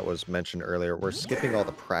sure that was mentioned earlier, we're skipping all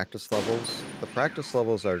the practice levels. The practice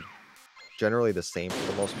levels are generally the same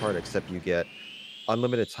for the most part, except you get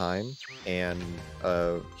unlimited time and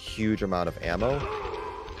a huge amount of ammo.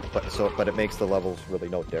 But it makes the levels really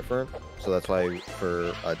no different. So that's why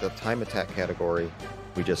for the time attack category,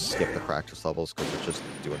 we just skip the practice levels because it's just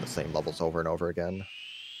doing the same levels over and over again.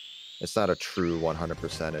 It's not a true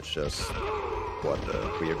 100%, it's just what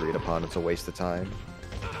we agreed upon. It's a waste of time.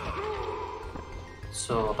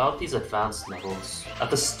 So about these advanced levels, at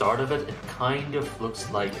the start of it, it kind of looks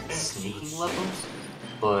like sneaking levels,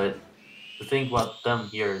 but the thing about them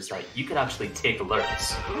here is that you can actually take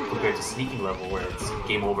alerts compared to sneaking level where it's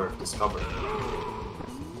game over if discovered.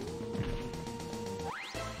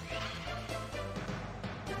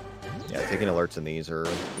 Yeah, taking alerts in these are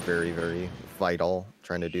very, very vital.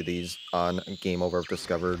 Trying to do these on game over if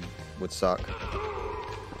discovered would suck.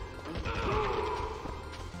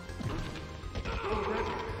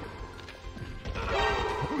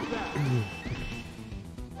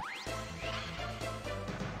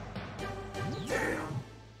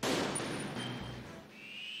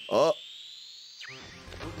 Oh!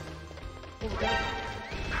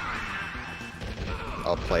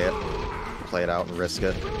 I'll play it out and risk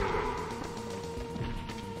it.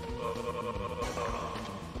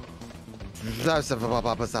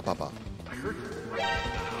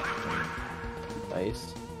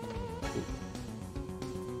 Nice.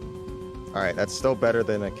 Alright, that's still better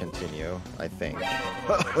than a continue, I think.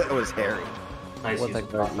 That was hairy. Nice What use that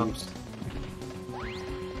of guard backups. used.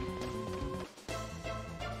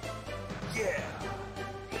 Yeah.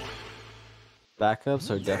 Backups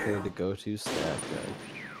are definitely the go-to stack, man.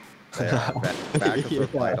 Yeah, backups Yeah. are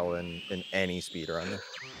vital in any speedrun.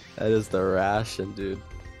 That is the ration, dude.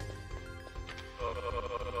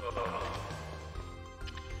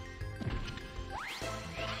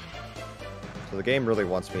 So the game really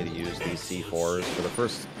wants me to use these C4s for the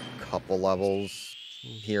first couple levels.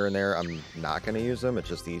 Here and there, I'm not going to use them. It's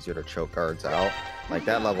just easier to choke guards out. Like,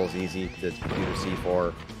 that level's easy to do the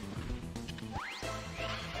C4.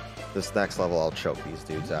 This next level, I'll choke these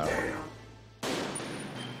dudes out.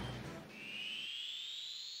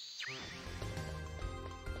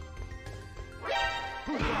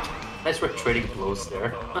 Nice for trading blows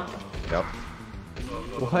there. Yep.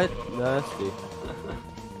 What? Nasty.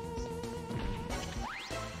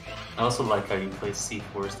 I also like how you play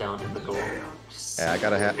C4s down in the goal. Yeah,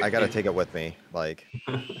 I gotta take it with me. Like,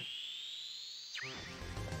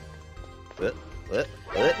 Lit.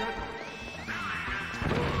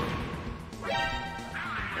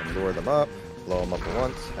 And lure them up, blow them up at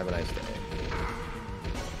once. Have a nice day.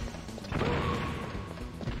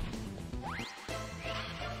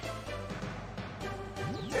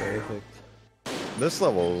 Perfect. This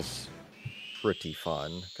level's pretty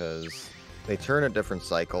fun because they turn at different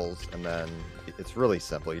cycles, and then it's really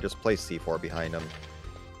simple. You just place C4 behind them,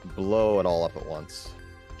 blow it all up at once.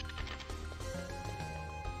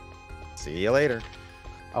 See you later.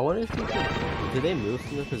 I wonder if you can... Did they move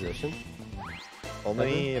from their position?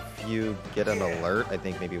 Only if you get an alert. I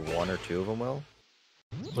think maybe one or two of them will.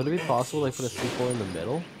 Would it be possible to put a C4 in the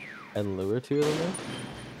middle and lure two of them there?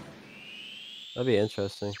 That'd be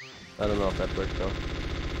interesting. I don't know if that worked though.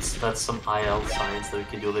 That's some IL science that we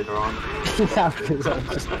can do later on. Yeah, because I'm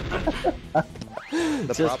just...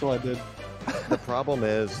 just wondered. The problem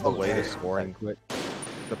is the way the Okay. scoring. Quick.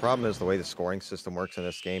 The problem is the way the scoring system works in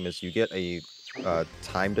this game is you get a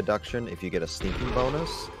time deduction if you get a sneaking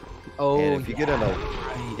bonus. Oh, And if you get an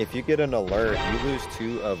right. if you get an alert, you lose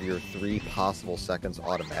 2 of your 3 possible seconds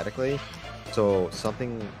automatically. So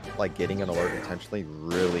something like getting an alert intentionally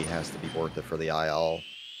really has to be worth it for the IL.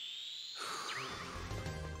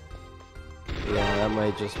 Yeah, that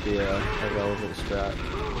might just be a relevant strat.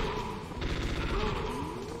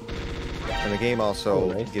 And the game also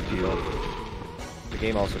Oh, nice. gives you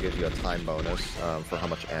a time bonus for how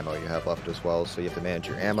much ammo you have left as well. So you have to manage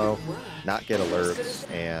your ammo, not get alerts,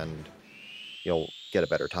 and you'll get a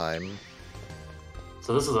better time.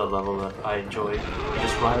 So this is a level that I enjoy. You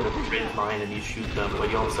just run in a straight line and you shoot them, but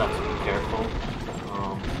you also have to be careful.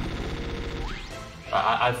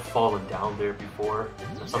 I've fallen down there before.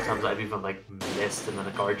 Sometimes I've even like missed and then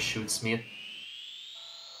a guard shoots me.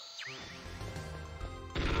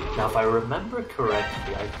 Now, if I remember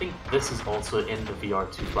correctly, I think this is also in the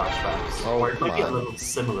VR2 flashbacks, Oh, or it might be a come on. little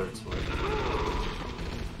similar to it.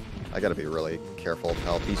 I gotta be really careful of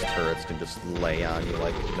health. These turrets can just lay on you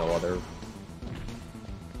like no other.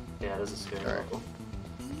 Yeah, this is scary Alright. level.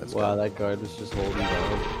 That's Wow, good. that guard was just holding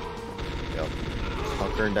down. Yep.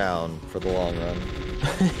 Hunkering down for the long run.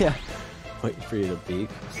 Yeah, waiting for you to peek.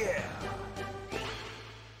 Yeah.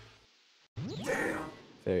 Damn.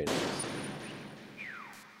 Very nice.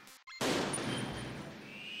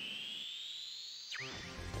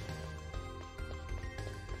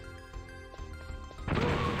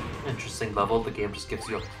 Interesting level. The game just gives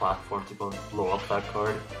you a platform to go and blow up that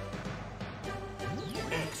card.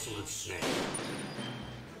 Excellent snake.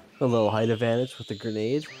 A little height advantage with the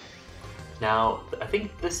grenade. Now, I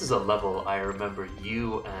think this is a level I remember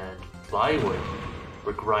you and Plywood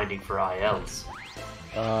were grinding for ILs.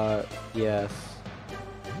 Yes.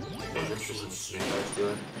 It's interesting to see you guys do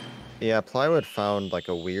it. Yeah, Plywood found like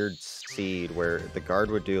a weird seed where the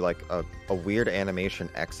guard would do like a weird animation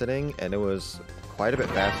exiting, and it was quite a bit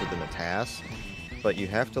faster than the task. But you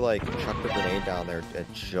have to like chuck the grenade down there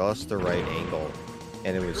at just the right angle,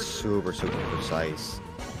 and it was super precise.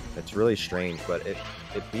 It's really strange, but it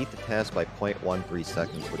beat the task by 0.13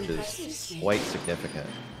 seconds, which is quite significant.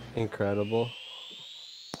 Incredible.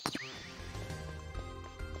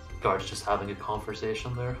 Guards just having a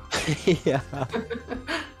conversation there. Yeah.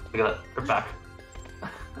 We got it. We're back.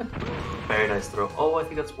 Very nice throw. Oh, I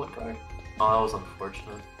think that's one guard. Oh, that was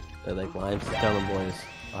unfortunate. They're like, Limes, tell them, boys.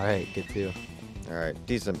 Alright, get two. Alright,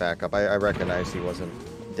 decent backup. I recognize he wasn't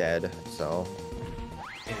dead, so...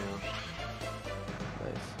 Yeah.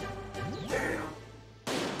 Nice.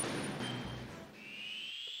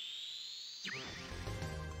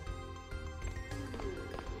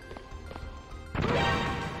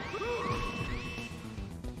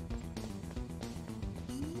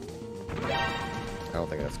 I don't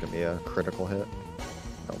think that's gonna be a critical hit.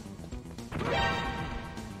 Nope.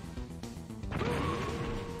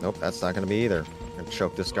 Nope, that's not gonna be either. Gonna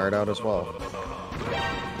choke this guard out as well.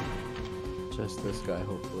 Just this guy,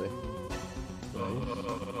 hopefully. Nice.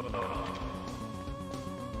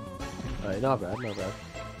 Alright, not bad, not bad.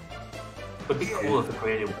 Would be cool if the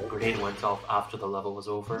grenade went off after the level was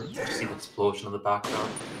over. Just see the explosion in the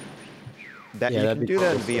background. That, Yeah, you that'd can be do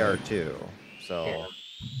that in cool. VR too, so... Yeah.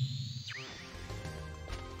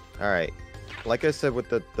 Alright, like I said with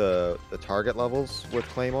the target levels with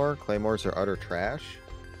Claymores are utter trash,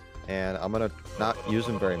 and I'm gonna not use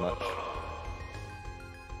them very much.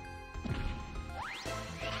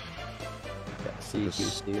 Yeah,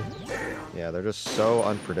 CQC. Yeah, they're just so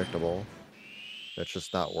unpredictable. It's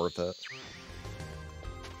just not worth it.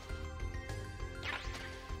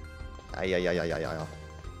 Ay.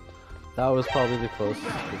 That was probably the closest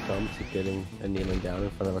we come to getting a kneeling down in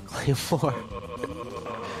front of a Claymore.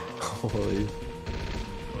 Holy.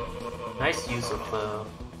 Nice use of the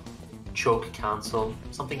choke cancel.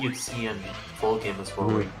 Something you'd see in full game as well,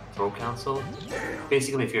 where you throw cancel.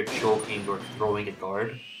 Basically, if you're choking or throwing a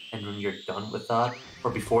guard, and when you're done with that, or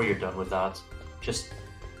before you're done with that, just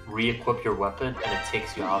re-equip your weapon, and it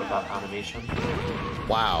takes you out of that animation.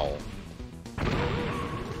 Wow.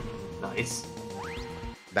 Nice.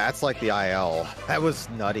 That's like the IL. That was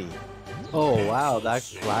nutty. Oh wow, that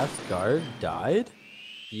last guard died?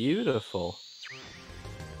 Beautiful.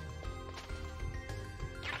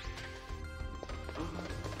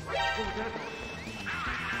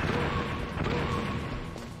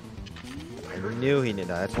 I knew he did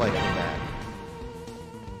that. That's why he came back.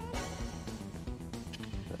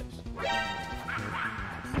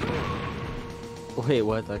 Wait,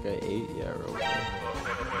 what? That guy ate? Yeah, real quick.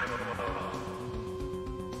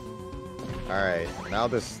 Alright, now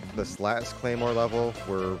this last Claymore level,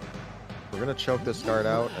 we're gonna choke this guard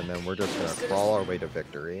out, and then we're just gonna crawl our way to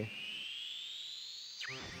victory.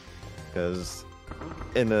 Because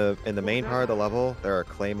in the main part of the level, there are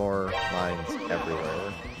Claymore lines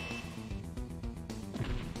everywhere.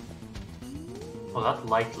 Well, that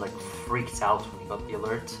light like freaked out when you got the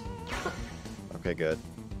alert. Okay, good.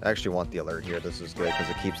 I actually want the alert here. This is good because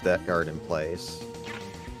it keeps that guard in place.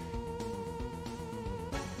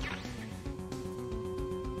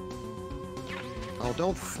 Oh,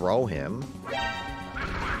 don't throw him.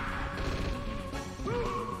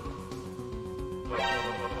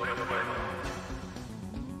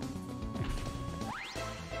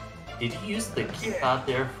 Did you use the keypad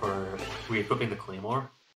there for re-equipping the Claymore?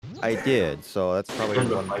 I did, so that's probably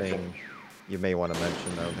There's a one fight thing you may want to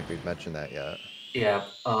mention. I don't think we've mentioned that yet. Yeah,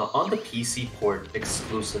 on the PC port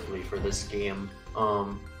exclusively for this game,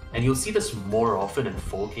 and you'll see this more often in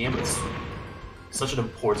full game. It's such an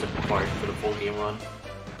important part for the full game run.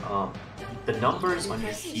 The numbers on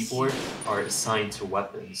your keyboard are assigned to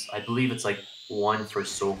weapons. I believe it's like 1 for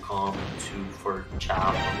SOCOM, 2 for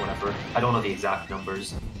chaff, or whatever. I don't know the exact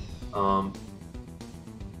numbers. You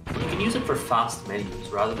can use it for fast menus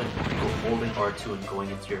rather than holding R2 and going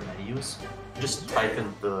into your menus. You just type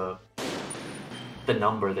in the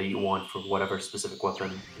number that you want for whatever specific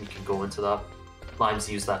weapon, and you can go into that. Limes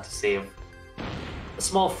use that to save a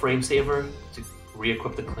small frame saver to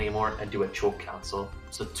re-equip the Claymore and do a choke cancel.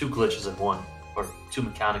 So 2 glitches in one, or 2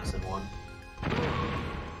 mechanics in one.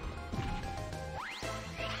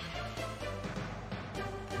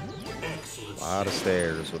 A lot of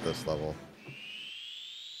stairs with this level.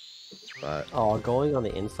 But Oh, going on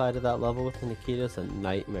the inside of that level with the Nikita is a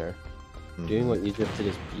nightmare. Doing what you just did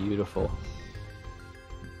is beautiful.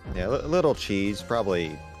 yeah, little cheese,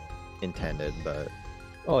 probably intended, but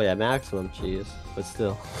Oh yeah, maximum cheese, but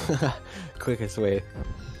still, quickest way.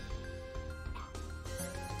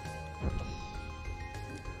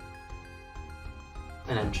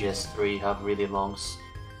 In MGS3 you have really long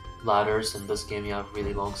ladders, in this game you have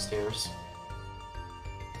really long stairs.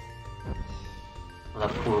 And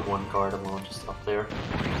that poor one guard alone just up there.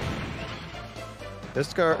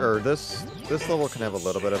 this level can have a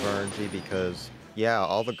little bit of RNG because yeah,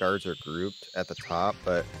 all the guards are grouped at the top,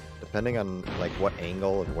 but depending on like what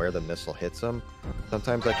angle and where the missile hits them,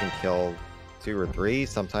 sometimes I can kill 2 or 3,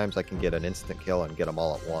 sometimes I can get an instant kill and get them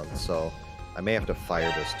all at once. So I may have to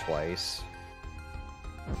fire this twice.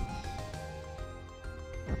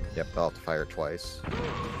 Yep, I'll have to fire twice.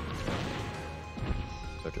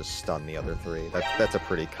 So just stun the other 3. That's a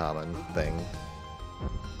pretty common thing.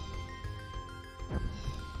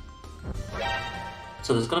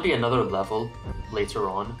 So there's going to be another level later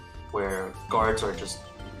on where guards are just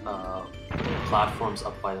platforms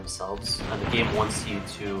up by themselves, and the game wants you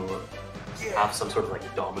to have some sort of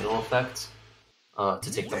like domino effect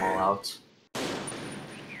to take them all out.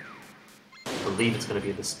 I believe it's going to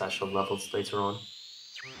be the special levels later on.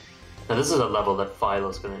 Now this is a level that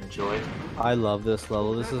Philo's going to enjoy. I love this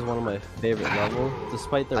level. This is one of my favorite levels,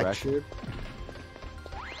 despite the record.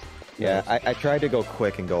 Yeah, I tried to go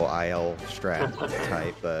quick and go IL strat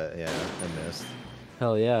type, but yeah, I missed.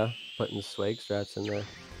 Hell yeah, putting swag strats in there.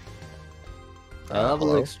 I level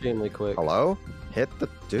hello? extremely quick. Hello? Hit the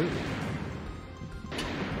dude.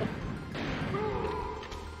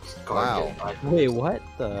 Guard Wow. getting Wait, what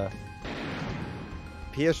the?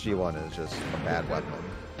 PSG1 is just a bad weapon.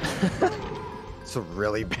 It's a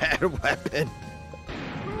really bad weapon.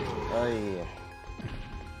 Oh yeah.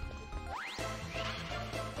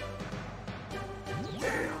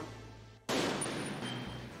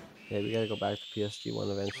 Yeah, we gotta go back to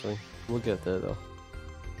PSG1 eventually. We'll get there though.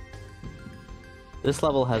 This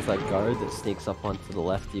level has that guard that sneaks up onto the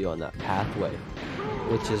left of you on that pathway,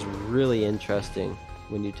 which is really interesting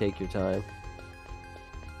when you take your time.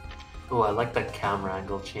 Oh, I like that camera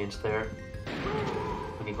angle change there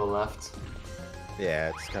when you go left. Yeah,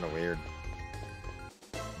 it's kind of weird.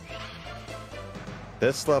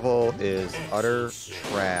 This level is utter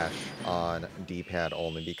trash on D-pad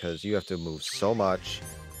only because you have to move so much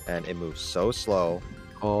and it moves so slow.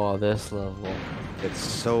 Oh, this level. It's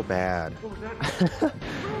so bad.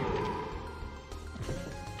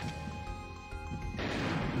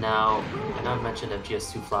 Now, I know I've mentioned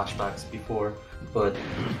MGS2 flashbacks before, but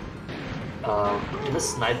in the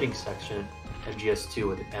sniping section, MGS2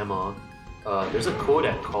 with Emma, there's a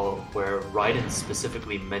codec call where Raiden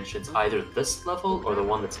specifically mentions either this level or the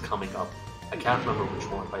one that's coming up. I can't remember which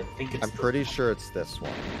one, but I think it's I'm pretty sure it's this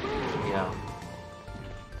one. Yeah.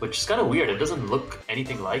 Which is kind of weird. It doesn't look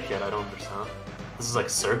anything like it. I don't understand. This is like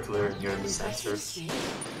circular and you're in the center.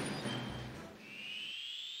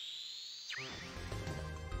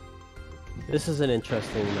 This is an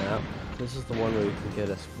interesting map. This is the one where you can get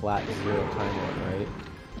a flat 0 time on, right?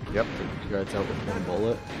 Yep. Take the guards out with one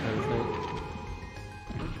bullet, kind of thing.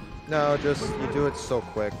 No, just you do it so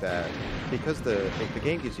quick that because the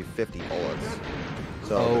game gives you 50 bullets,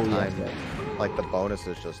 so the time like the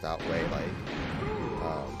bonuses just outweigh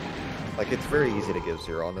like it's very easy to give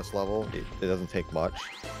 0 on this level. It doesn't take much.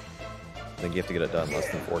 I think you have to get it done in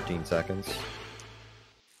less than 14 seconds.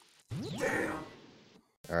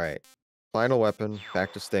 All right, final weapon.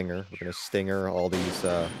 Back to Stinger. We're gonna Stinger all these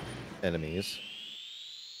enemies.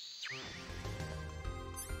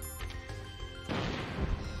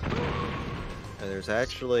 And there's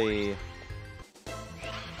actually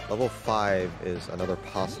level 5 is another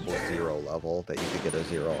possible 0 level that you could get a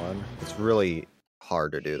 0 on. It's really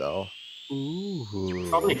hard to do though. Ooh.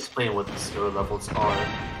 Probably explain what the 0 levels are.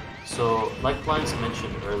 So, like Blimes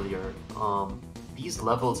mentioned earlier, these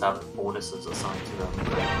levels have bonuses assigned to them.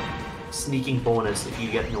 Like sneaking bonus, if you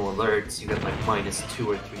get no alerts, you get like -2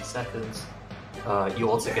 or 3 seconds. You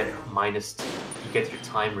also get you get your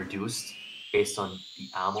time reduced based on the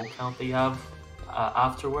ammo count that you have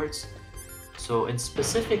afterwards. So in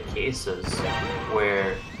specific cases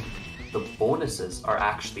where the bonuses are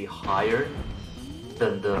actually higher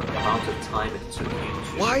than the amount of time it took you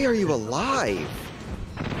to... Why are you alive?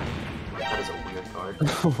 That is a weird card.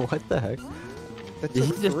 What the heck? That Did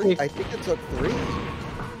took he just 3. take- I think it took 3.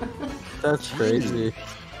 That's crazy.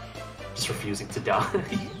 Just refusing to die.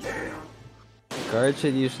 Guard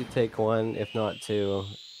should usually take 1, if not 2,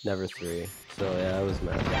 never 3. So yeah, I was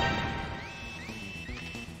mad.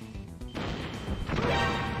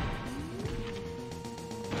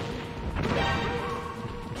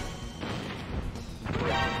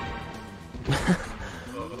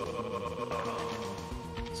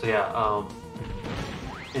 So yeah,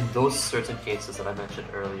 in those certain cases that I mentioned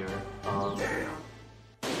earlier,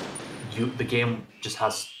 the game just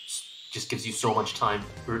gives you so much time,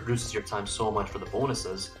 reduces your time so much for the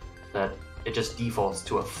bonuses that it just defaults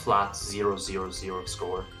to a flat 0-0-0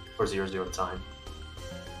 score or 0-0 time.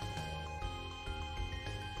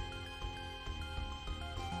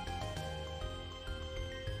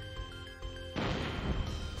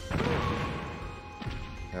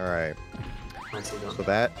 All right. Nicely done. So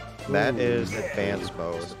that is advanced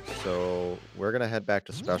mode. So we're gonna head back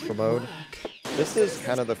to special mode. This is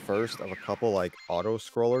kind of the first of a couple like auto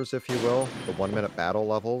scrollers, if you will, the 1-minute battle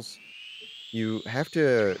levels. You have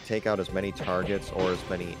to take out as many targets or as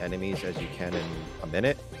many enemies as you can in a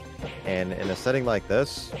minute. And in a setting like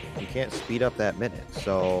this, you can't speed up that minute.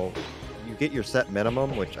 So you get your set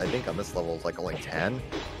minimum, which I think on this level is like only 10.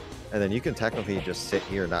 And then you can technically just sit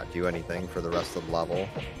here and not do anything for the rest of the level.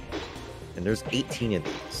 And there's 18 of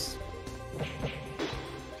these.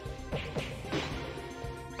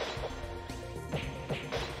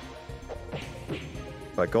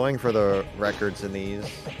 But going for the records in these,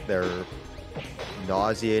 they're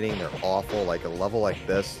nauseating, they're awful. Like a level like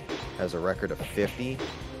this has a record of 50,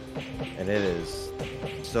 and it is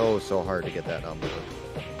so hard to get that number.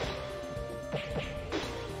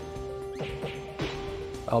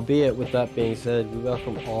 Albeit, with that being said, we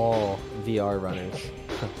welcome all VR runners.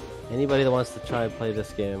 Anybody that wants to try and play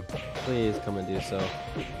this game, please come and do so.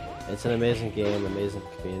 It's an amazing game, amazing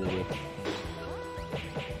community.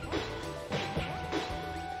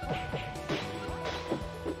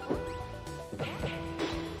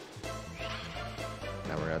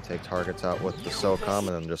 Now we're gonna take targets out with the SOCOM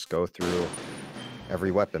and then just go through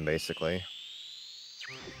every weapon basically.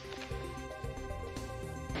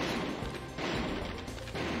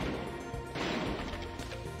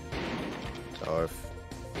 So if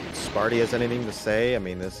Sparty has anything to say, I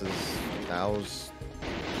mean, now's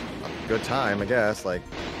a good time, I guess. Like,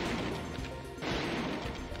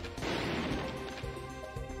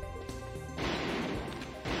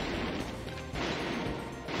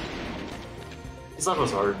 These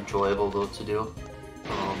levels are enjoyable though to do.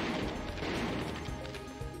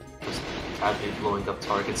 Just casually blowing up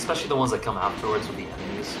targets, especially the ones that come afterwards with the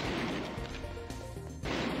enemies.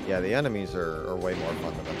 yeah, the enemies are way more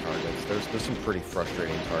fun than the targets. There's some pretty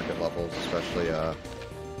frustrating target levels, especially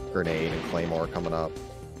Grenade and Claymore coming up.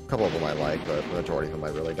 A couple of them I like, but the majority of them I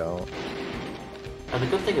really don't. And the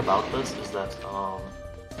good thing about this is that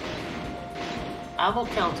ammo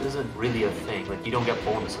count isn't really a thing. Like, you don't get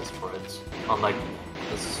bonuses for it, unlike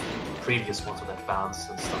this previous ones with advanced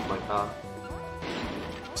and stuff like that.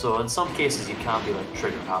 So in some cases you can be like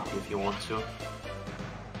trigger happy if you want to.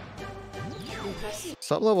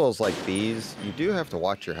 Some levels like these, you do have to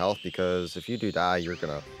watch your health because if you do die, you're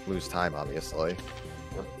gonna lose time, obviously.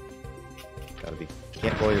 Yep.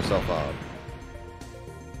 Can't blow yourself up.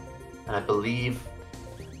 And I believe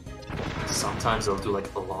sometimes they'll do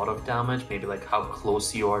like a lot of damage, maybe like how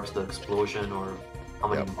close you are to the explosion or how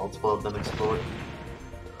many multiple of them explode.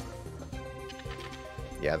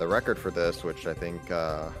 Yeah, the record for this, which I think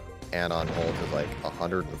Anon holds, is like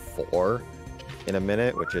 104 in a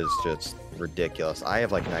minute, which is just ridiculous. I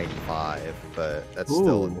have like 95, but that's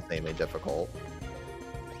still insanely difficult.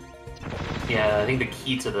 Yeah, I think the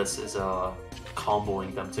key to this is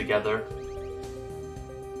comboing them together.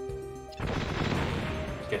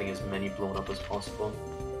 Getting as many blown up as possible.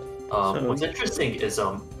 What's interesting is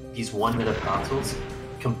these 1-minute battles,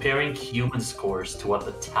 comparing human scores to what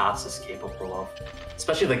the TAS is capable of.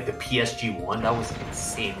 Especially like the PSG-1, that was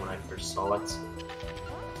insane when I first saw it.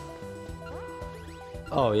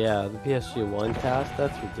 Oh yeah, the PSG-1 task,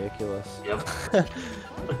 that's ridiculous. Yep.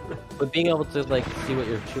 But being able to like see what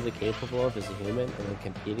you're truly capable of as a human and then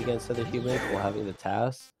compete against other humans while having the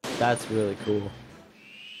task, that's really cool.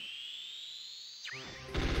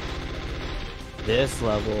 This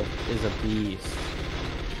level is a beast.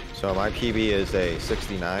 So my PB is a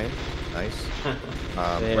 69. Nice.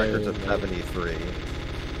 Records of 73.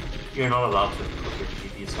 You're not allowed to put your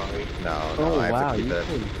PB, sorry. No, Oh I have wow, to keep you it.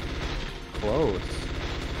 can close.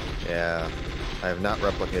 Yeah, I have not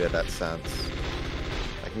replicated that since.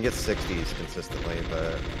 I can get 60s consistently,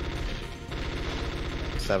 but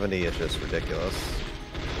 70 is just ridiculous.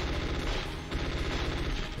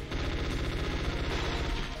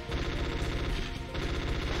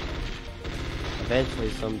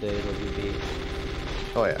 Eventually, someday it'll be me.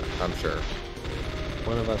 Oh yeah, I'm sure.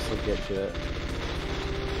 One of us will get to it.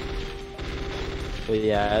 But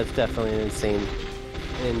yeah, it's definitely an insane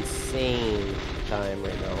time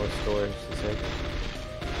right now with storage to say.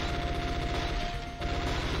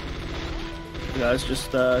 Guys,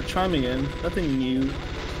 just chiming in. Nothing new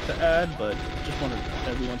to add, but just wanted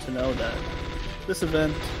everyone to know that this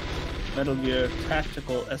event, Metal Gear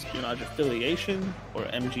Tactical Espionage Affiliation, or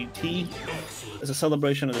MGT, is a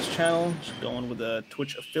celebration of this channel, just going with a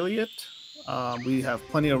Twitch affiliate. We have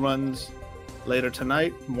plenty of runs later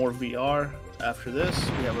tonight, more VR after this.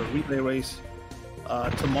 We have a relay race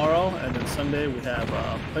tomorrow, and then Sunday we have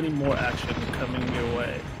plenty more action coming your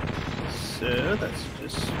way. So that's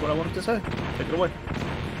just what I wanted to say. Take it away.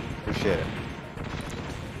 Appreciate it.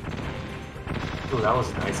 Ooh, that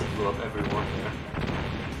was nice. It blew up everyone there.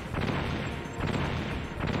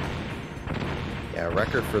 Yeah,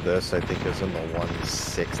 record for this I think is in the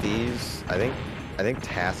 160s. I think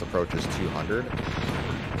TAS approaches 200.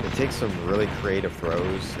 It takes some really creative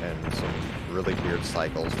throws and some really weird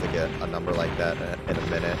cycles to get a number like that in a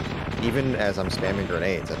minute. Even as I'm spamming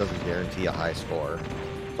grenades, that doesn't guarantee a high score.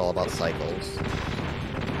 It's all about cycles.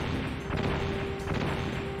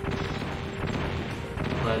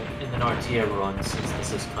 But in an RTA run, since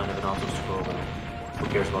this is kind of an auto-scroller, who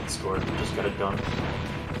cares about the score? Just get it done.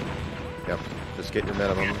 Yep. Just get your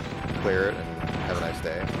minimum, clear it, and have a nice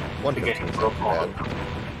day. 115 is not too bad.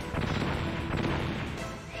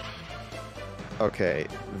 Okay,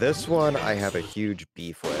 this one I have a huge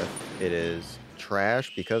beef with. It is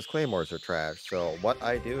trash because claymores are trash. So what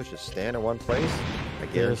I do is just stand in one place, I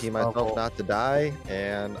guarantee myself not to die,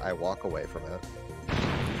 and I walk away from it.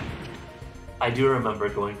 I do remember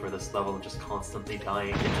going for this level and just constantly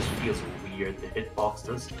dying. It just feels weird, the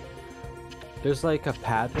hitboxes. There's like a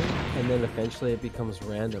pattern, and then eventually it becomes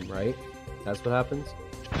random, right? That's what happens?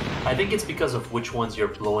 I think it's because of which ones you're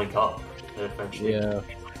blowing up that eventually Yeah.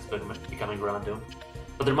 it's becoming random.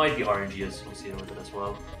 But there might be RNG associated with it as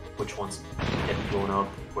well. Which ones get blown up,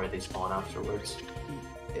 where they spawn afterwards.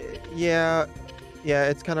 Yeah,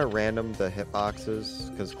 it's kind of random, the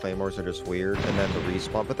hitboxes, because claymores are just weird, and then the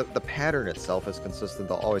respawn, but the pattern itself is consistent.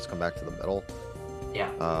 They'll always come back to the middle.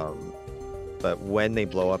 Yeah. But when they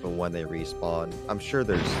blow up and when they respawn, I'm sure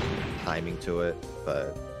there's timing to it,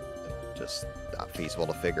 but just not feasible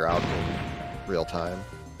to figure out in real time.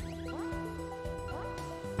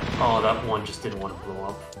 Oh, that one just didn't want to blow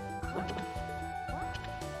up.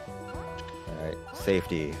 Alright,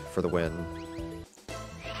 safety for the win.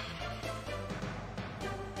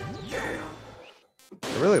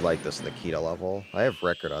 I really like this Nikita level. I have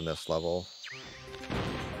record on this level.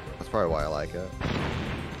 That's probably why I like it.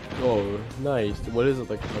 Oh, nice. What is it,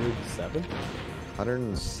 like 107?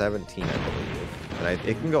 117, I believe. And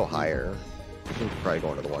it can go higher. It can probably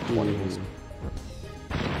go into the 120s.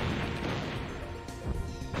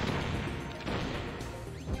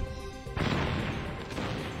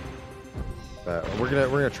 But we're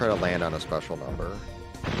gonna try to land on a special number.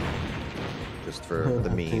 Just for the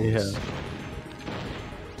memes. Yeah.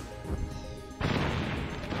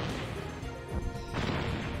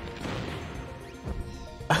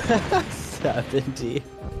 $70.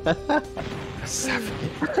 70.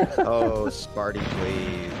 Oh, Sparty,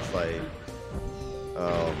 please. Like,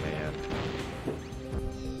 oh man.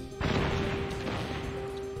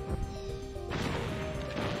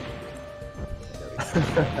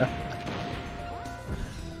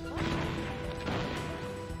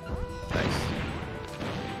 Nice.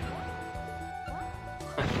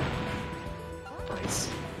 Nice.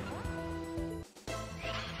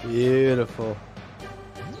 Beautiful.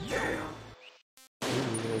 Ooh,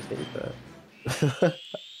 I hate that.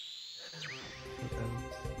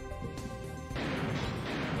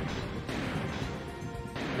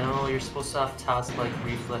 No, you're supposed to have task-like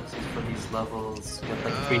reflexes for these levels. Get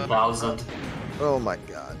like 3,000. Oh my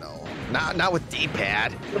god, no. Not with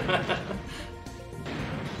D-pad.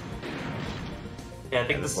 Yeah, I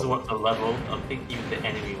think this is what the level, I think even the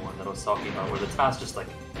enemy one that I was talking about, where the task just like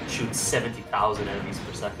shoots 70,000 enemies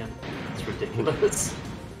per second. It's ridiculous.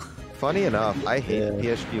 Funny enough, I hate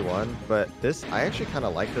PSG1, but I actually kind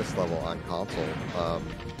of like this level on console.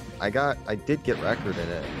 I did get record in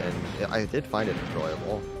it, and I did find it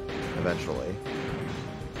enjoyable eventually.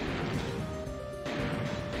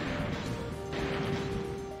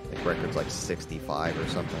 I think record's like 65 or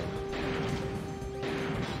something.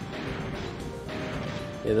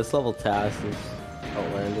 Yeah, this level task is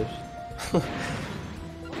outlandish.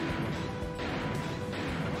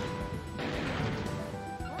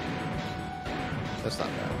 That's not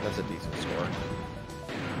bad. That's a decent score.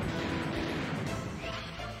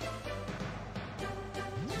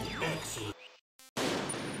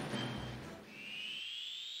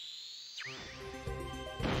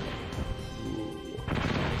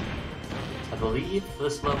 I believe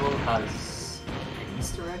this level has an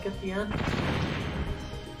Easter egg at the end.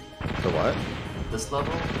 The what? This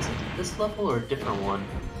level? Is it this level or a different one?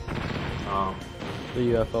 The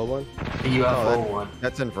UFO one? The UFO that- one.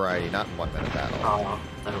 That's in variety, not in 1 minute battle. Oh,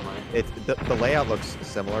 never mind. It's the layout looks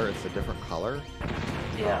similar. It's a different color,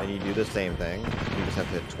 Yeah. and you do the same thing. You just have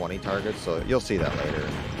to hit 20 targets. So you'll see that later.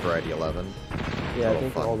 Variety 11. Yeah, I little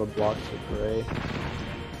think fun. all the blocks are gray.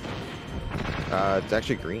 It's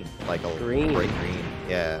actually green, like a Green. bright green.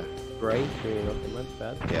 Yeah, Bright green, okay,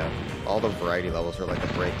 that's bad. yeah. All the variety levels are like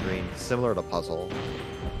a bright green, similar to puzzle.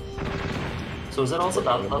 So is it also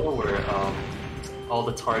that level where all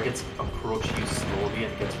the targets approach you slowly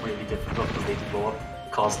and it gets really difficult when they blow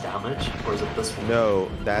up, cause damage? Or is it this one? No,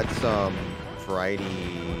 that's variety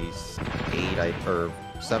 8 or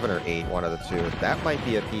 7 or 8, one of the two. That might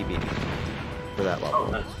be a PB for that level.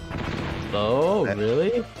 Oh, nice. Oh, That-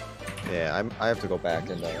 really? Yeah, I have to go back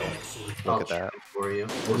and I'll look at that. check for you.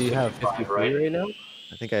 What do you have, 53 right now?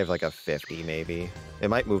 I think I have like a 50 maybe. It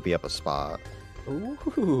might move me up a spot.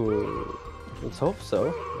 Ooh, let's hope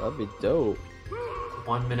so. That'd be dope.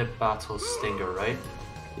 1 minute battle stinger, right?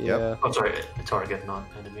 Yeah, Yep. Oh, sorry, target, not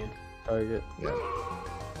enemy. target. Yeah.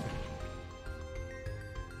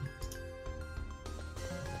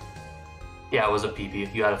 Yeah, it was a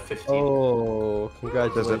PB. You had a 15. Oh,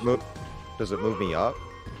 congratulations. Does it move me up?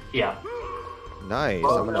 Yeah. Nice.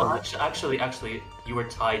 Well, I'm no, gonna- actually, you were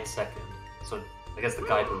tied second. So I guess the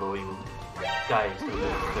guy below you, guy is the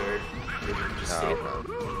third. Maybe you just Oh, say it.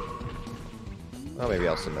 okay. Well, maybe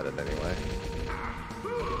I'll submit it anyway.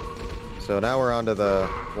 So now we're on to the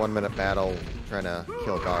 1 minute battle, trying to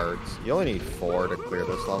kill guards. You only need 4 to clear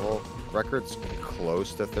this level. Record's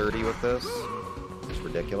close to 30 with this. It's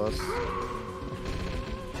ridiculous.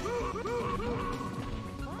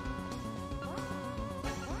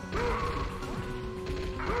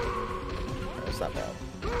 That's not bad.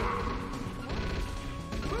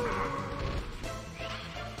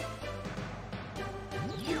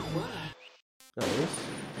 Nice.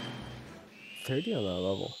 30 on that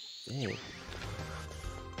level. Dang.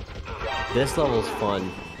 This level's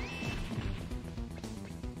fun.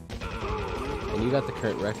 And you got the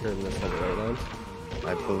current record in this level, right, Lance?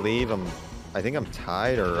 I think I'm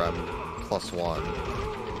tied or I'm +1.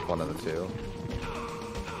 One of the two.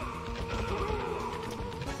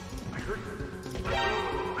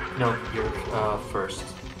 No, you're first.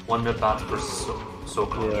 1 minute battle versus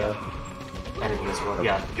Soko. Yeah. Enemy as well.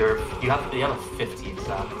 Yeah, you have a 50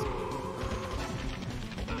 exact.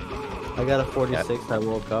 I got a 46, I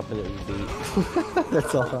woke up and it was beat.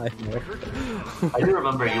 That's all I know. I do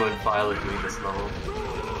remember you and Violet doing this level.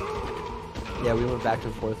 Yeah, we went back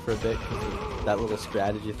and forth for a bit because of that little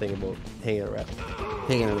strategy thing about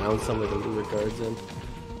hanging around some of the lure guards in.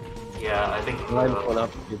 Yeah, I think I'm going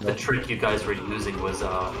up. the trick you guys were using was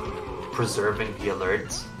preserving the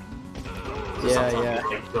alerts. So Yeah, sometimes yeah. you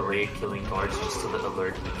like delay killing guards just so the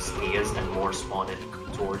alert stays and more spawn in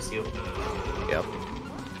towards you. Yep.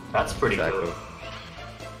 That's pretty Exactly.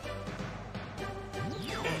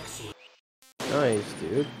 good. Nice,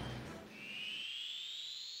 dude.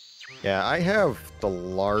 Yeah, I have the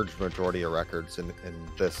large majority of records in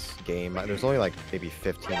this game. There's only like maybe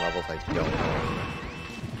 15 levels I don't own,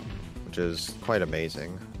 which is quite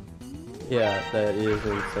amazing. Yeah, that is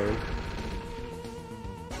insane.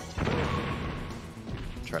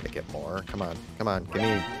 Trying to get more. Come on, give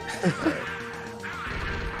me. Alright.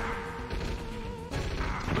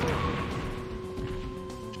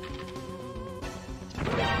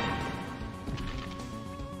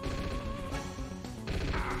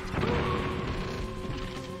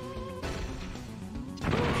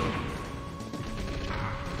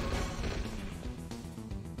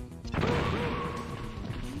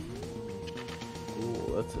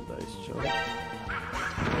 Ooh, that's a nice jump.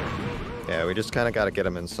 Yeah, we just kind of got to get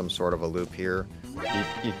them in some sort of a loop here.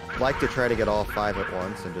 You'd like to try to get all 5 at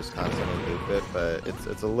once and just constantly loop it, but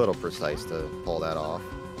it's a little precise to pull that off.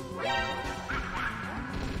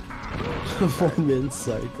 1 min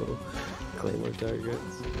cycle. Claymore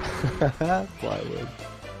targets. Plywood.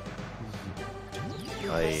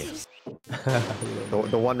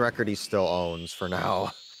 The one record he still owns for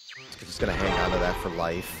now. He's just gonna hang on to that for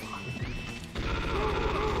life.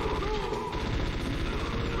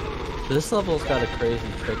 This level's got a crazy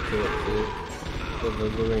trick to it too. With the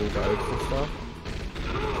luring guards and stuff.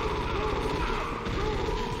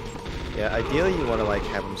 Yeah, ideally you want to like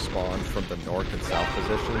have them spawn from the north and south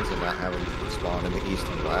positions and not have them spawn in the east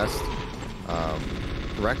and west.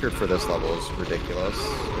 Record for this level is ridiculous.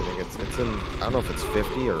 I think it's in, I don't know if it's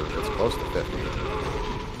 50 or it's close to 50.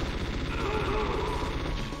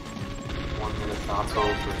 1 minute battle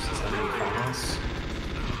versus enemy corners.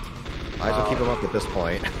 Might as well keep them up at this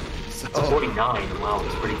point. So, It's a 49. Wow,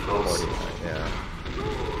 it's pretty close. 49, yeah.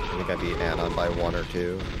 I think I beat Anon by 1 or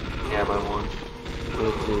 2. Yeah, by 1.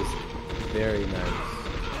 which is very nice.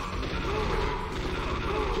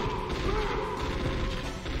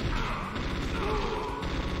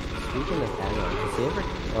 Speaking of add-on, has he ever,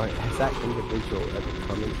 or has that individual ever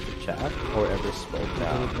come into chat or ever spoke to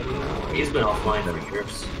anybody? He's been offline for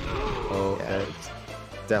years. Oh, Yeah, okay. it's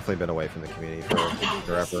definitely been away from the community for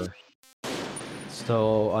forever.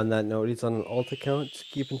 So on that note, he's on an alt account, just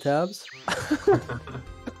keeping tabs.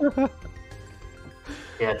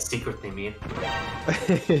 Yeah, it's secretly me.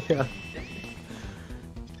 Yeah.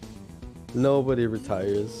 Nobody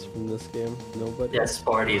retires from this game. Nobody. Yeah,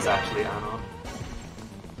 Sparty is actually Anon.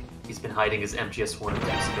 He's been hiding his MGS 1 and 2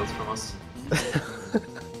 skills from us.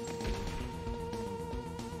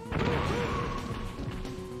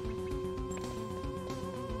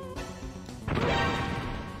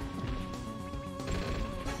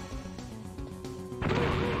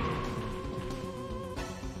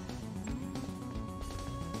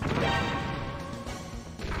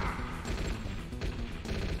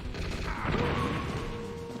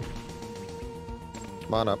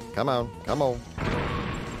 Come on up. Come on. Come on.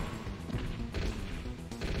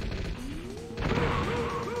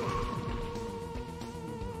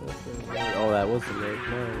 Oh, that was the name.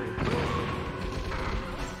 Nice.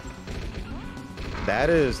 That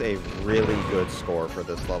is a really good score for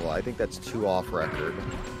this level. I think that's 2 off record.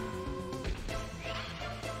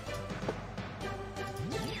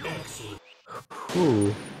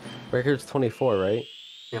 Ooh. Record's 24, right?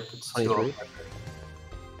 Yep, it's 23? still.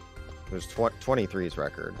 It was 23's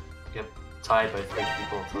record. Yep, tied by 3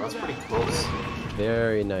 people, so that's pretty close.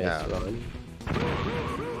 Very nice Yeah. run.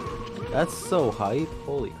 That's so hype.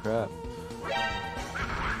 Holy crap.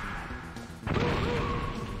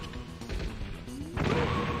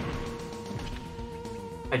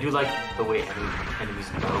 I do like the way enemies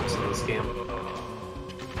bounce in this game.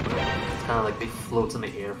 It's kind of like they float in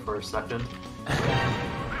the air for a second.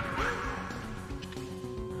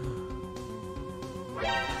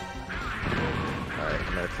 Alright,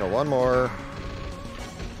 I'm gonna kill one more.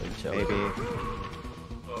 Good job. Maybe.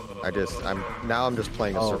 I'm just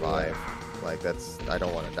playing to Oh, survive. Like I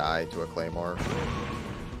don't want to die to a claymore.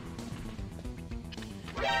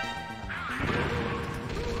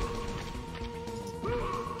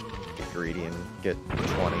 Get greedy and get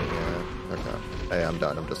 20. Yeah. Okay. Hey, I'm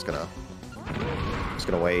done. I'm just gonna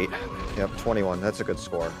wait. Yep, 21. That's a good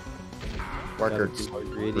score. Record's Gotta be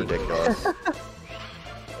more greedy. ridiculous.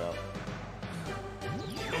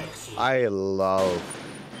 I love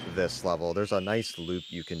this level. There's a nice loop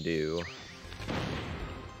you can do.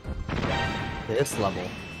 This level.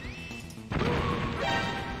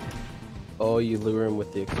 Oh, you lure him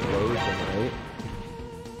with the explosion, right?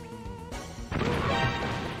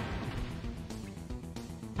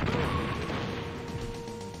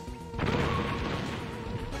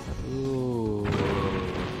 Ooh,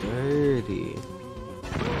 dirty.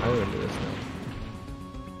 I remember this now.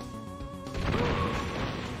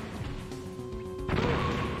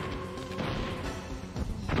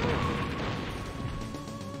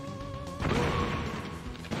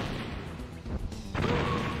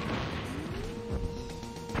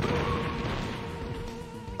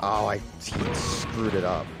 Oh, he screwed it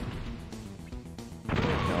up.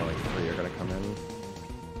 No, like 3 are gonna come in.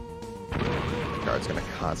 The guard's gonna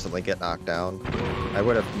constantly get knocked down. I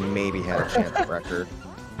would have maybe had a chance at record.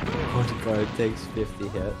 One guard takes 50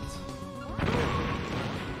 hits.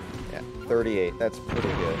 Yeah, 38. That's pretty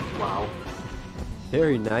good. Wow.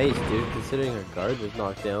 Very nice, dude, considering her guard was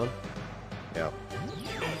knocked down. Yep.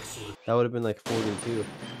 That would have been like 42.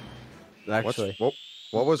 Actually.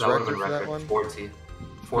 What was That would have record been for that record one? 40.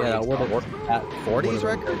 40. Yeah, that would have 40's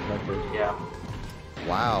record? Yeah.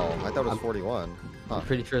 Wow, I thought it was 41. Huh. I'm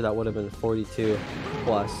pretty sure that would have been 42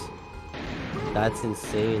 plus. That's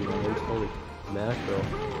insane, man. Holy mackerel.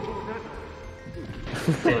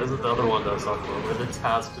 Yeah, this is the other one that I was talking about, where the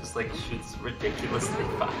task just like shoots ridiculously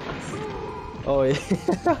fast. Oh yeah.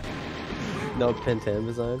 No Pentam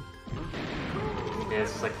design. Yeah,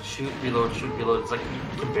 it's just like shoot, reload, shoot, reload. It's like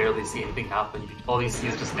you can barely see anything happen. All you see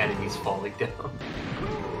is just enemies falling down.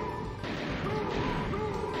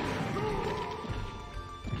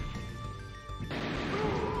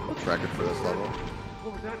 What's record for this level?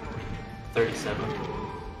 37.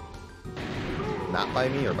 Not by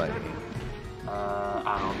me or by me?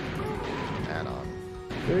 I don't know. Add on.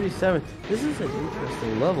 37. This is an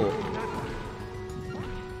interesting level.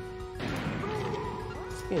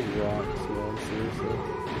 This game rocks, man. Seriously.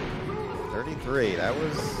 33. That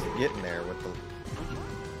was getting there with the.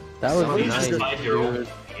 That was Some of these nice, just find your own dude.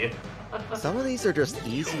 idea. Some of these are just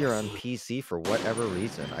easier on PC for whatever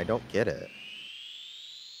reason. I don't get it.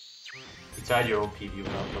 You tied your own PB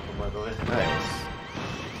without looking, by the way. Nice.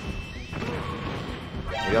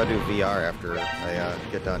 We gotta do VR after I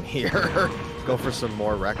get done here. Go for some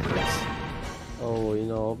more records. Oh, you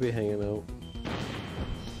know, I'll be hanging out.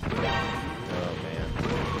 Oh man.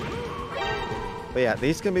 But yeah,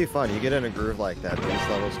 these can be fun. You get in a groove like that, these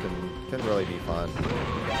levels can really be fun.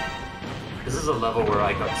 This is a level where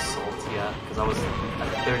I got salty at, because I was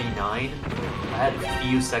at 39. I had a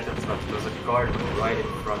few seconds left. There was a guard right in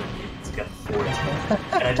front of me to get 40.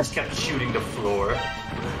 And I just kept shooting the floor.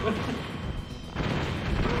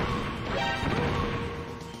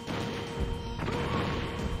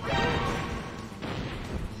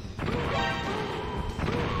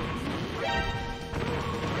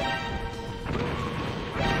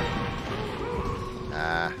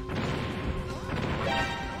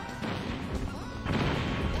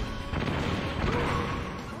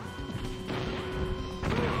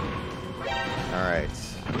 Alright.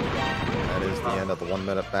 That is the end of the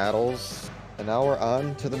 1-minute battles. And now we're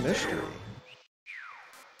on to the mystery.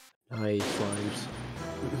 Nice limes.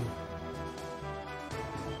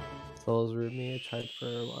 Souls root me. I tried for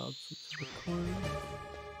a while to record.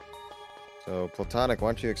 So, Platonic, why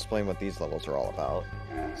don't you explain what these levels are all about?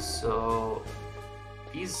 So,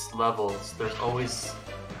 these levels, there's always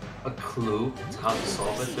a clue to how to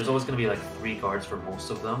solve it. There's always going to be like 3 guards for most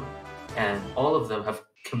of them, and all of them have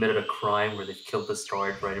committed a crime where they've killed this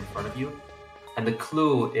guard right in front of you. And the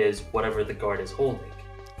clue is whatever the guard is holding.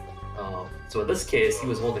 So in this case, he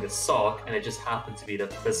was holding a sock, and it just happened to be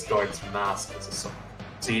that this guard's mask was a sock.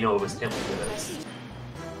 So you know it was him who did it.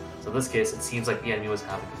 So in this case, it seems like the enemy was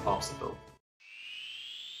having a popsicle.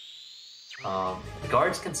 The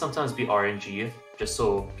guards can sometimes be RNG, just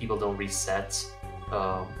so people don't reset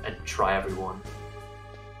and try everyone.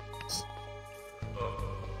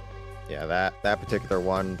 Yeah, that particular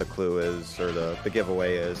one, the clue is, or the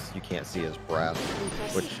giveaway is, you can't see his breath,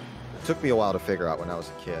 which took me a while to figure out when I was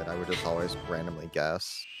a kid. I would just always randomly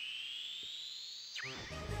guess.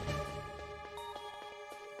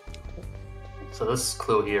 So this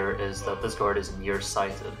clue here is that this guard is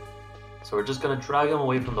nearsighted. So we're just going to drag him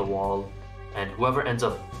away from the wall, and whoever ends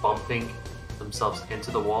up bumping themselves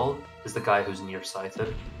into the wall is the guy who's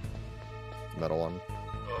nearsighted. Middle one.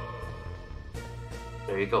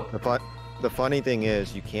 There you go. The funny thing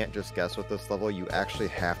is, you can't just guess with this level, you actually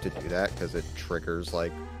have to do that, because it triggers,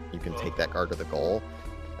 like, you can take that guard to the goal.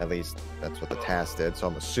 At least, that's what the task did, so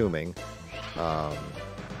I'm assuming.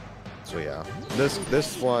 So yeah.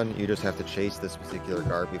 This one, you just have to chase this particular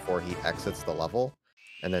guard before he exits the level,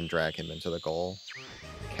 and then drag him into the goal.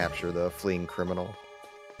 Capture the fleeing criminal.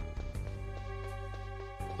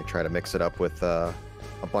 They try to mix it up with a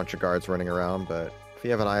bunch of guards running around, but if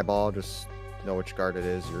you have an eyeball, just know which guard it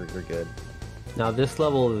is, you're good. Now this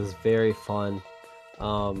level is very fun.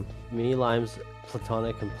 Me, Limes,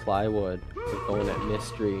 Platonic, and Plywood were going at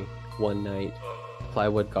Mystery one night.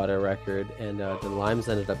 Plywood got a record, and the Limes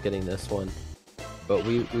ended up getting this one. But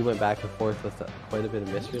we went back and forth with quite a bit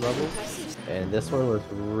of Mystery levels, and this one was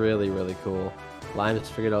really, really cool. Limes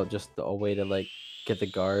figured out just a way to like get the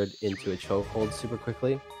guard into a chokehold super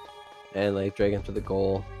quickly, and like drag him to the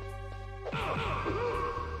goal.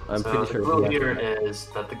 I'm So pretty sure the clue here is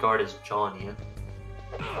that the guard is Johnny.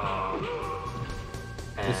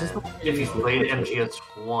 This is And if you've played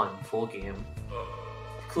MGS1 full game,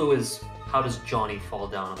 the clue is how does Johnny fall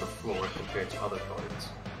down on the floor compared to other guards?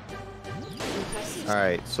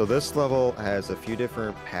 Alright, so this level has a few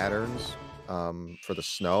different patterns for the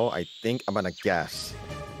snow. I think I'm gonna guess.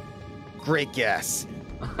 Great guess!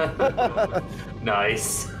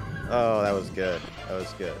 Nice. Oh, that was good. That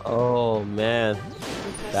was good. Oh man,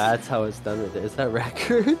 that's how it's done with it. Is that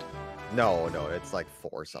record? No, it's like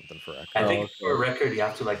 4 something for record. I think okay. for a record, you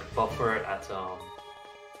have to like buffer it at the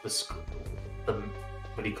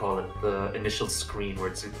what do you call it? The initial screen where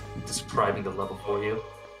it's describing the level for you.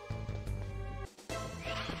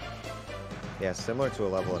 Yeah, similar to a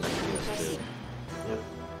level in MGS2. Yep.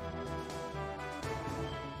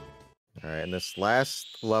 Alright, and this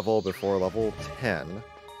last level before level 10,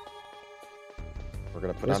 we're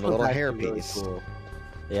gonna put This on a little one's actually really hairpiece. cool.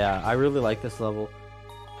 Yeah, I really like this level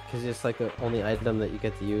because it's like the only item that you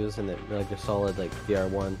get to use, and it like a solid like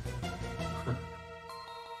VR1.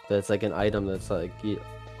 That's like an item that's like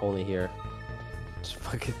only here. It's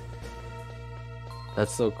fucking.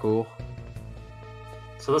 That's so cool.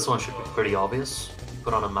 So this one should be pretty obvious. You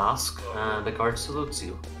put on a mask, and the guard salutes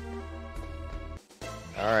you.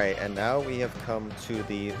 Alright, and now we have come to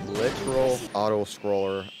the literal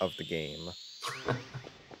auto-scroller of the game.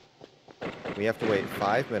 We have to wait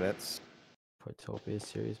 5 minutes. Portopia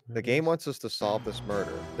series. The game wants us to solve this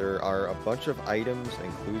murder. There are a bunch of items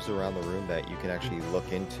and clues around the room that you can actually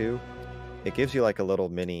look into. it gives you like a little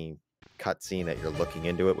mini cutscene that you're looking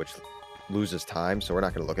into it, which loses time, so we're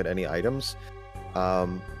not going to look at any items.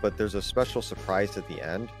 But there's a special surprise at the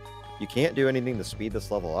end. You can't do anything to speed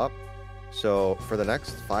this level up, so for the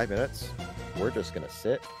next 5 minutes, we're just going to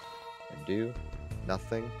sit and do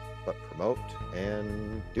nothing but promote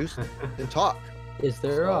and do and talk. Is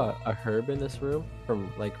there a herb in this room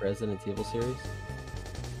from like Resident Evil series?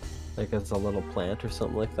 Like it's a little plant or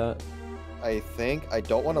something like that? I think I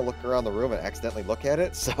don't want to look around the room and accidentally look at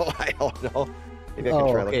it, so I don't know. Maybe I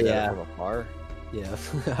can try looking at it from afar. Yeah.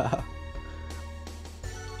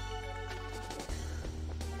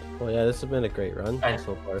 Well, yeah, this has been a great run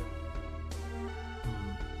so far.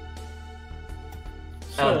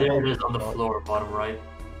 Oh, there it is on the floor, bottom right.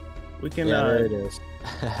 We can there it is.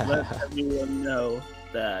 let everyone know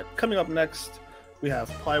that coming up next, we have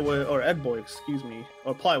Plywood, or Eggboy, excuse me,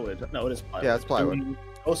 or Plywood. No, it is Plywood. Yeah, it's Plywood. Doing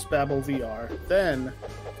Ghost Babel VR. Then,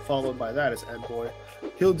 followed by that is Eggboy.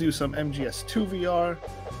 He'll do some MGS2 VR.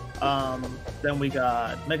 Then we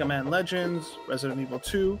got Mega Man Legends, Resident Evil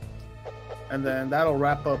 2. And then that'll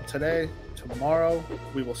wrap up today. Tomorrow,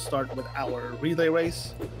 we will start with our relay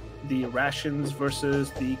race, the rations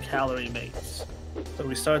versus the calorie mates. So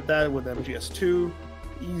we start that with MGS2,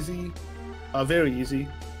 easy, very easy,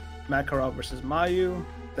 Makarov versus Mayu.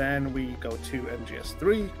 Then we go to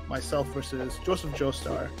MGS3, myself versus Joseph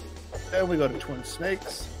Joestar. Then we go to Twin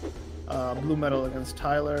Snakes, Blue Metal against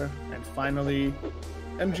Tyler. And finally,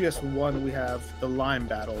 MGS1, we have the Lime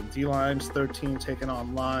battle. dlimes13 taking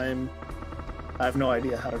on Lime. I have no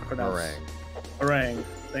idea how to pronounce it. Orang.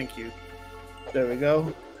 Thank you. There we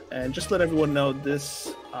go. And just let everyone know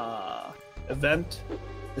this event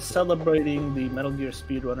is celebrating the Metal Gear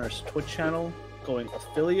Speedrunners Twitch channel going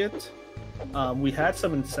affiliate. We had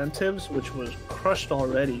some incentives, which was crushed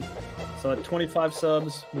already. So at 25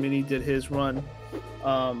 subs, Mini did his run.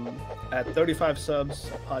 At 35 subs,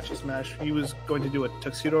 Apache Smash, he was going to do a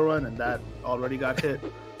tuxedo run, and that already got hit.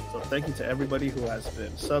 So thank you to everybody who has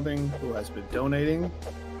been subbing, who has been donating.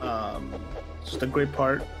 Just a great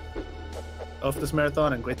part of this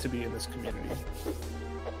marathon, and great to be in this community.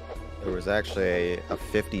 There was actually a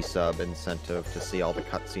 50 sub incentive to see all the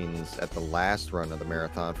cutscenes at the last run of the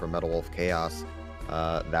marathon for Metal Wolf Chaos.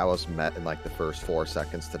 That was met in like the first 4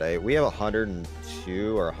 seconds today. We have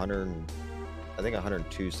 102 or 100, I think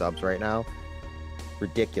 102 subs right now.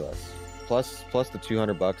 Ridiculous. Plus the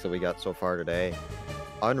 $200 that we got so far today.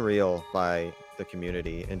 Unreal by the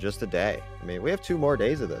community in just a day. I mean, we have 2 more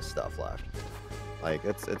days of this stuff left. Like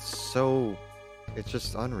it's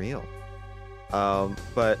just unreal.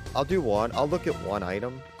 But I'll look at one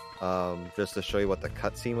item just to show you what the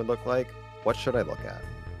cutscene would look like. What should I look at?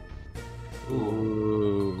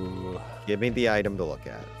 Ooh. Give me the item to look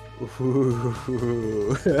at. Ooh.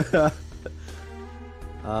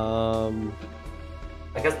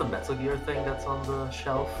 I guess the Metal Gear thing that's on the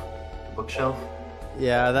shelf, the bookshelf.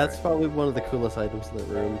 Yeah, that's probably one of the coolest items in the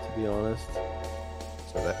room, to be honest.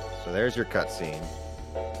 So there's your cutscene.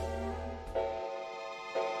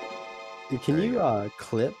 Can you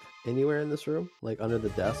clip anywhere in this room, like under the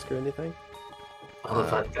desk or anything? Oh,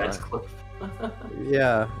 that guy's clip.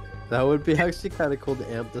 Yeah, that would be actually kind of cool to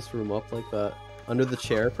amp this room up like that. Under the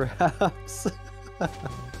chair, perhaps.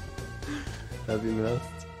 That'd be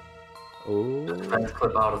best. Oh. Let's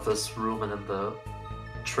clip out of this room and then the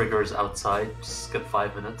triggers outside. Skip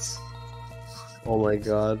 5 minutes. Oh my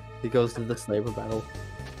god. He goes to the sniper battle.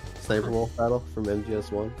 Sniper wolf battle from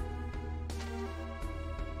MGS1.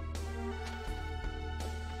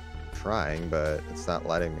 Trying, but it's not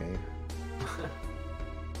letting me.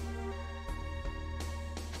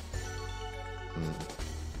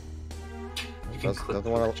 Doesn't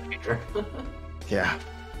want to. Yeah.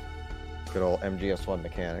 Good old MGS1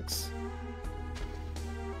 mechanics.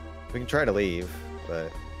 We can try to leave,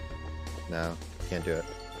 but no, can't do it.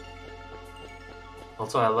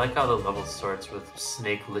 Also, I like how the level starts with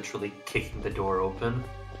Snake literally kicking the door open.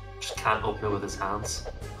 Just can't open it with his hands.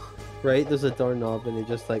 Right, there's a doorknob and he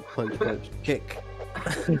just like punch, kick.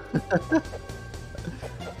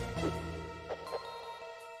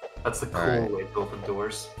 That's the cool Alright. way to open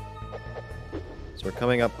doors. So we're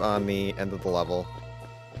coming up on the end of the level.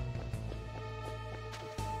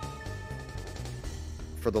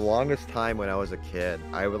 For the longest time when I was a kid,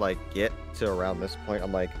 I would like get to around this point.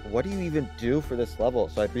 I'm like, what do you even do for this level?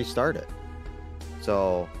 So I'd restart it.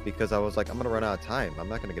 So because I was like, I'm gonna run out of time. I'm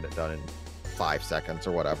not gonna get it done in 5 seconds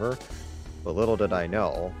or whatever. But little did I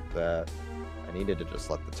know that I needed to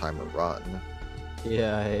just let the timer run.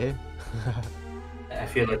 Yeah, eh? I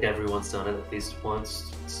feel like everyone's done it at least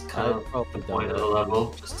once. It's kind I've of probably the done point it. of the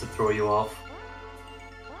level, just to throw you off.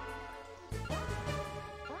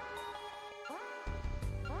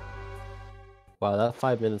 Wow, that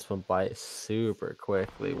 5 minutes went by super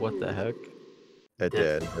quickly. What the heck? It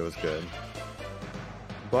did. It was good.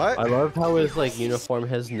 But I love how his like uniform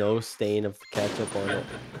has no stain of ketchup on it.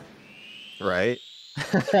 right,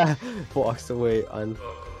 Walks away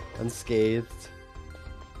unscathed.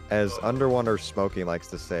 as Underwater Smoking likes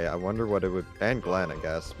to say, I wonder what it would, and Glenn, I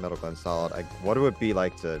guess, Metal Glenn Solid, what it would be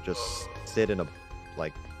like to just sit in a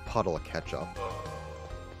like puddle of ketchup.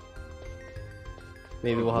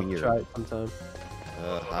 Maybe we'll have to Weird. try it sometime.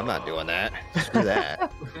 I'm not doing that. Screw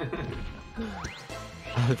that.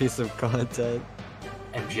 That'll be some content.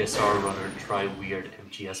 MGSR runner try weird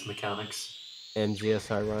MGS mechanics.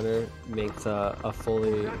 MGSR runner makes a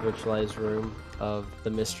fully virtualized room of the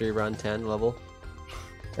mystery run 10 level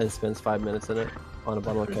and spends 5 minutes in it on a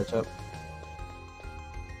bottle of ketchup.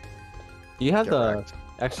 You have Correct.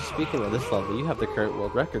 actually speaking of this level, you have the current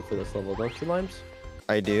world record for this level, don't you, Limes?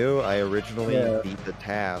 I do. I originally Yeah. beat the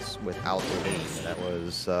task without the lean. And that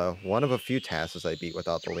was one of a few tasks I beat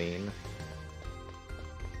without the lean.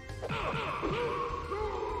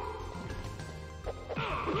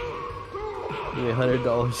 Give me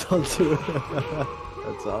 $100 onto it.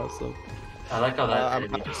 That's awesome. I like how that I'm-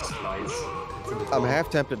 enemy just slides into the I'm goal. half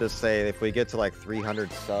tempted to say if we get to like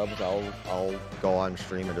 300 subs, I'll go on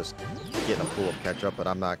stream and just get in a pool of ketchup, but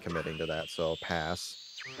I'm not committing to that, so pass.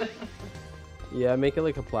 Yeah, make it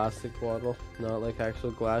like a plastic bottle, not like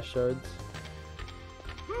actual glass shards.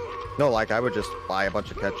 No, like I would just buy a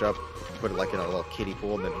bunch of ketchup, put it like in a little kiddie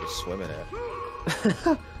pool, and then just swim in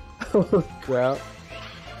it. Well,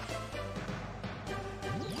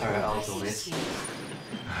 Alright, I'll donate.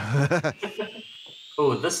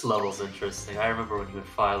 Oh, this level's interesting. I remember when you and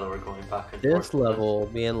Philo were going back and forth. this level,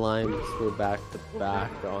 me and Limes were back to back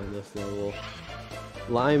on this level.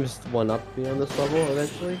 Limes won up me on this level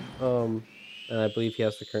eventually, and I believe he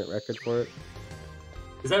has the current record for it.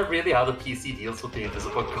 Is that really how the PC deals with the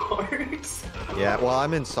invisible guards? Yeah, well,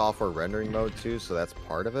 I'm in software rendering mode too, so that's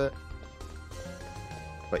part of it.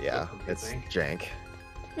 But yeah, it's Amazing. jank.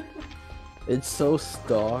 It's so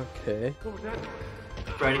stock, hey?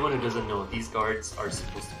 For anyone who doesn't know, these guards are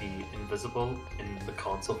supposed to be invisible in the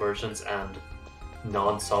console versions and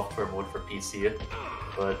non-software mode for PC,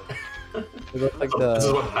 but They look like this is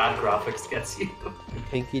the what bad graphics gets you.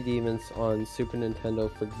 Pinky Demons on Super Nintendo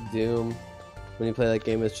for Doom. When you play that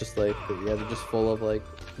game, it's just like, yeah, they're just full of like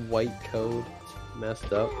white code. It's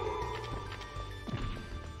messed up.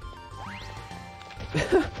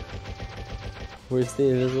 Where's the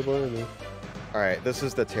invisible enemy? Alright, this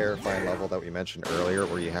is the terrifying level that we mentioned earlier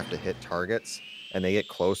where you have to hit targets and they get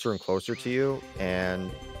closer and closer to you, and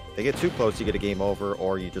they get too close, you get a game over,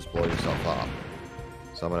 or you just blow yourself up.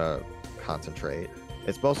 So I'm gonna concentrate.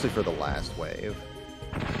 It's mostly for the last wave.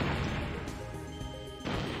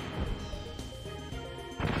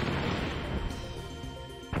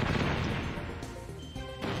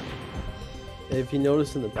 If you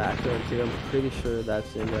notice in the background too, I'm pretty sure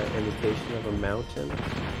that's an indication of a mountain,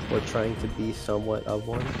 or trying to be somewhat of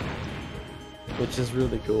one, which is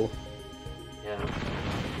really cool. Yeah.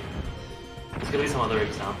 There's gonna be some other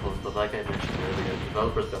examples, but like I mentioned earlier,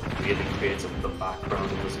 developers got really creative with the background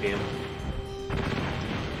in this game.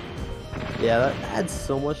 Yeah, that adds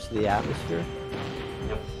so much to the atmosphere.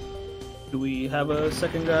 Yep. Do we have a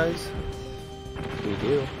second, guys? We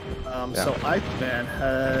do. So Iceman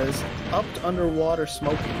has upped Underwater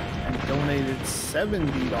Smoking and donated $70.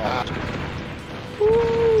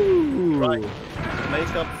 Woo! Right.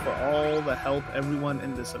 Make up for all the help everyone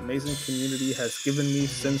in this amazing community has given me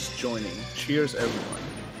since joining. Cheers, everyone.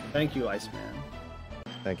 Thank you, Iceman.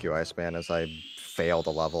 Thank you, Iceman, as I failed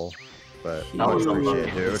a level. But That I was appreciate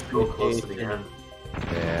unlucky. it, dude. It's so close to the end.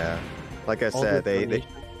 Yeah. Like I All said, the they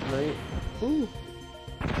donations tonight. Woo.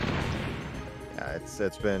 yeah,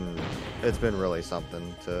 it's been really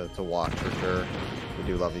something to watch for sure. We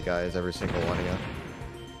do love you guys, every single one of you.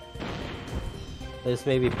 This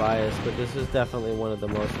may be biased, but this is definitely one of the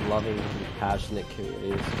most loving and passionate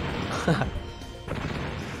communities.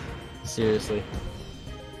 Seriously.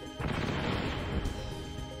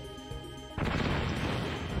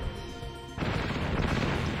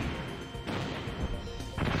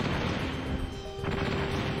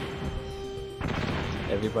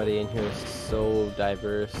 Everybody in here is so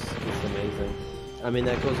diverse. It's amazing. I mean,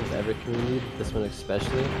 that goes with every community, but this one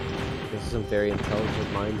especially. There's some very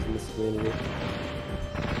intelligent minds in this community.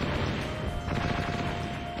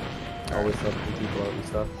 Always helping people out and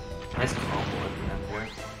stuff. Nice combo at the end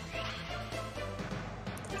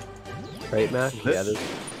there. Right, Mac? Yeah, there's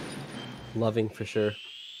loving for sure.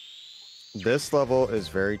 This level is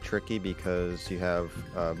very tricky because you have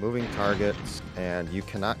moving targets and you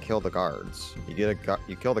cannot kill the guards. You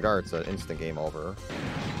kill the guards, instant game over.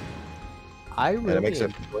 I really makes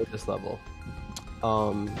enjoy this level.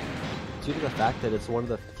 Due to the fact that it's one of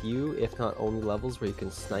the few, if not only, levels where you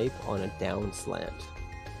can snipe on a down slant.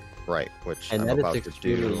 Right, which And I'm that about is to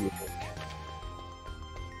extremely do. unique.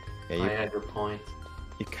 Yeah, I had your point.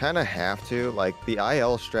 you kind of have to. Like the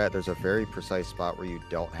IL strat, there's a very precise spot where you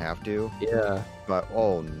don't have to. Yeah. But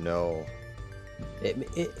oh no.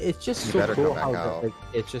 It's just You so better cool come back how out. like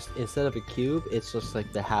it's just instead of a cube, it's just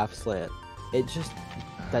like the half slant. It just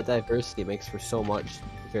that diversity makes for so much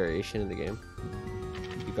variation in the game.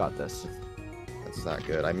 You got this. That's not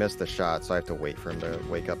good. I missed the shot, so I have to wait for him to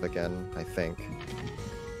wake up again, I think.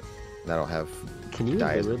 And I don't have... Can you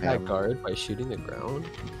Dies lure with that him. guard by shooting the ground?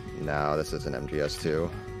 No, this is an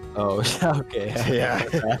MGS2. Oh, okay. Yeah.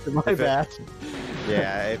 My bad.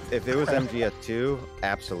 Yeah, if it was MGS2,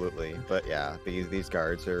 absolutely. But yeah, these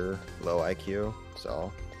guards are low IQ,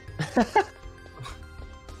 so...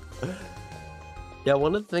 Yeah,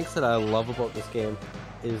 one of the things that I love about this game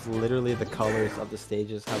is literally the colors of the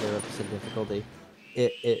stages, how they represent difficulty.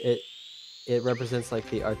 It represents like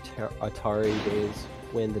the Atari days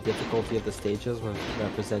when the difficulty of the stages was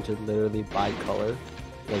represented literally by color.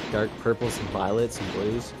 Like dark purples and violets and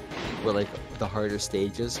blues were like the harder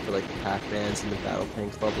stages for like the Pac-Mans and the Battle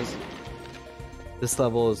Tanks levels. This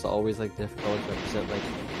level is always like difficult to represent like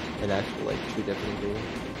an actual like true difficulty.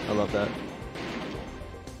 I love that.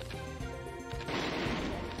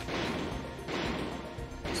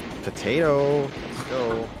 Potato! Let's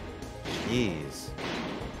go. Jeez.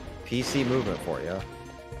 PC movement for you.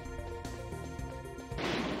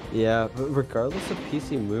 Yeah, but regardless of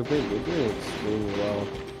PC movement, you're doing extremely well.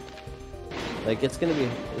 Like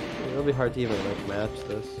it'll be hard to even like match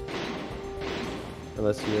this.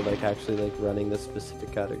 Unless you're like actually like running this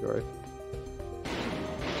specific category.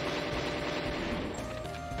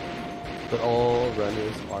 But all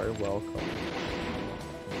runners are welcome.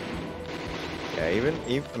 Yeah, even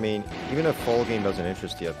if full game doesn't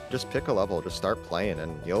interest you, just pick a level, just start playing,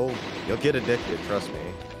 and you'll get addicted. Trust me.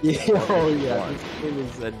 Yeah, oh yeah, One. this game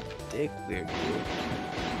is addicting, dude.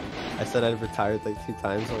 I said I'd retired like 2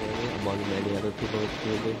 times already, among many other people in the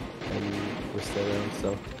community, and we're still around,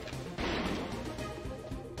 so.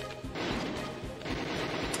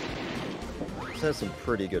 This has some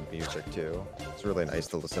pretty good music too. It's really nice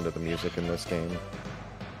to listen to the music in this game.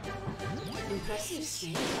 Impressive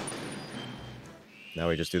skill. Now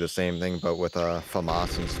we just do the same thing, but with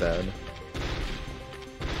FAMAS instead.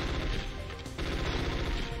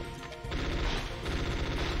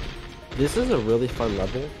 This is a really fun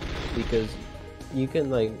level because you can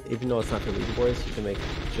like, even though it's not for leaderboards, you can make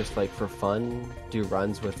just like for fun do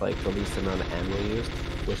runs with like the least amount of ammo used,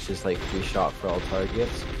 which is like free shot for all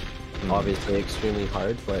targets. Obviously extremely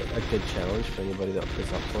hard, but a good challenge for anybody that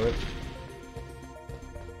plays up for it.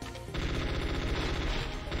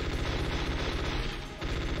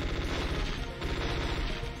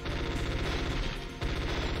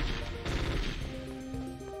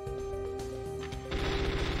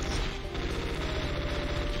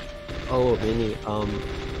 Oh, Mini,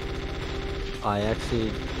 I actually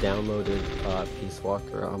downloaded Peace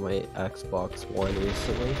Walker on my Xbox One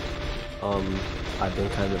recently. I've been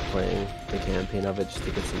kind of playing the campaign of it just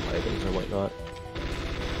to get some items or whatnot.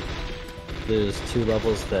 There's 2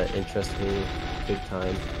 levels that interest me big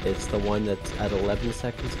time. It's the one that's at 11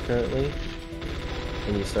 seconds currently,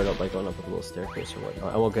 and you start out by going up a little staircase or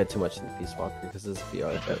whatnot. I won't get too much into Peace Walker because this is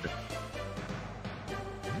VR, but...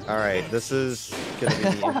 Alright, this is going to be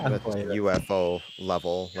the infamous Playing it. UFO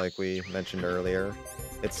level, like we mentioned earlier.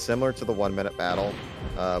 It's similar to the 1-minute battle,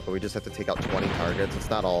 but we just have to take out 20 targets. It's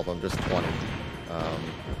not all of them, just 20.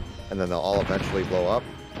 And then they'll all eventually blow up,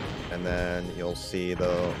 and then you'll see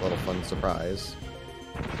the little fun surprise.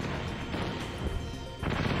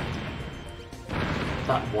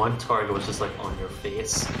 That one target was just like on your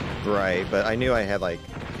face. Right, but I knew I had like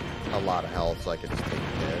a lot of health, so I could just take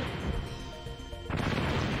a hit.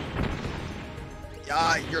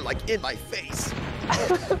 Yeah, you're like in my face.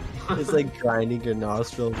 It's like grinding your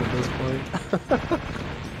nostrils at this point.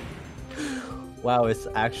 Wow, it's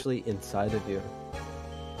actually inside of you.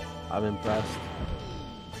 I'm impressed.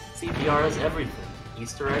 CPR is everything.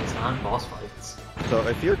 Easter eggs and boss fights. So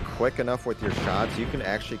if you're quick enough with your shots, you can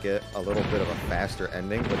actually get a little bit of a faster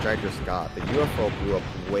ending, which I just got. The UFO blew up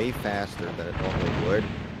way faster than it normally would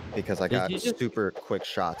because I got you just- super quick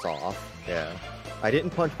shots off. Yeah. I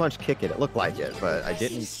didn't punch kick it. It looked like it, but I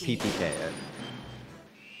didn't PPK it.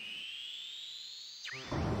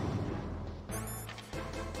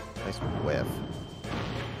 Nice whiff.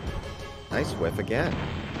 Nice whiff again.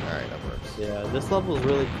 Alright, that works. Yeah, this level is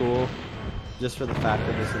really cool, just for the fact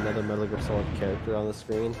that there's another Metal Gear Solid character on the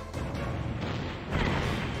screen.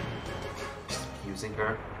 Just using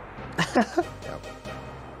her. Yep.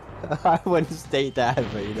 I wouldn't state that,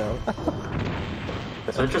 but you know.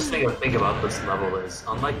 So interesting thing about this level is,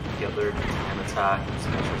 unlike the other time attack and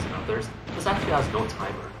specials and others, this actually has no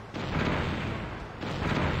timer.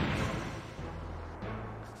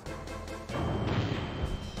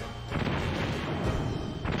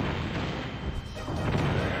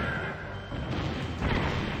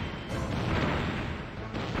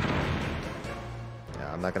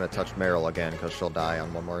 Yeah, I'm not gonna touch Meryl again because she'll die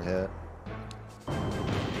on one more hit.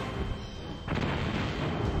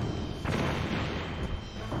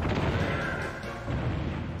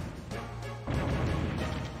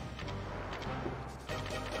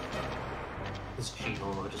 This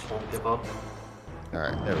Gino just won't give up.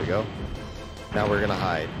 Alright, there we go. Now we're gonna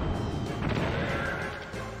hide.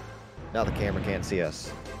 Now the camera can't see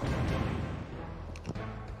us.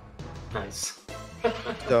 Nice.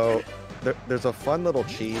 So, there's a fun little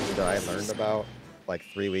cheese that I learned about like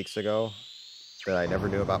 3 weeks ago that I never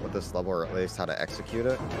knew about with this level, or at least how to execute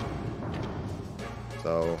it.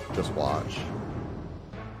 So, just watch.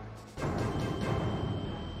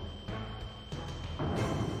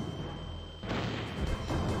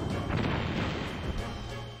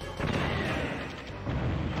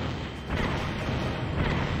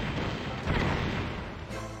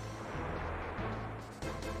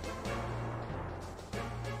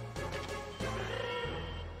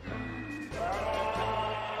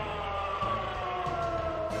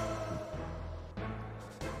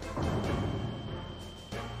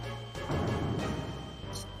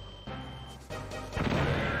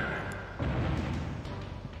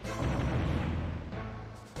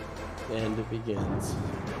 And it begins.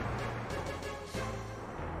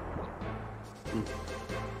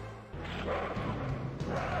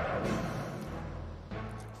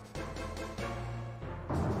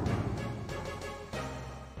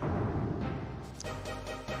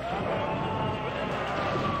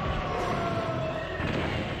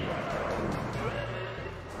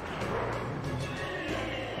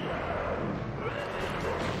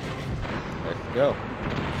 There you go.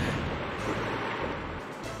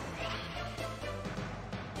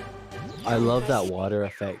 I love that water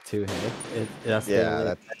effect too, hey? That's the Yeah, only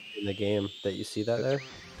that's, effect in the game that you see that there.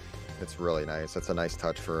 it's really nice. That's a nice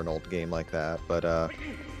touch for an old game like that. But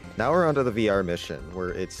now we're onto the VR mission, where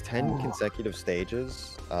it's 10 consecutive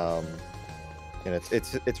stages. And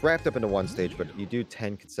it's wrapped up into one stage, but you do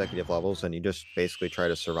 10 consecutive levels, and you just basically try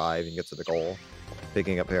to survive and get to the goal,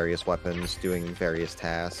 picking up various weapons, doing various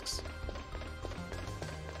tasks.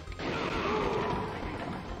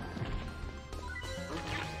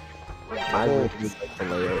 I really like the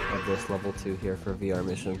layout of this level 2 here for VR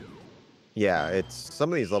mission. Yeah, it's some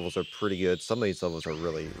of these levels are pretty good. Some of these levels are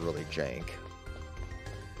really, really jank.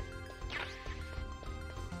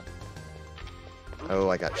 Oh,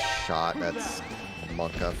 I got shot. That's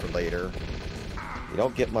Monka for later. You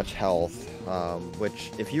don't get much health,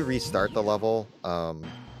 which if you restart the level,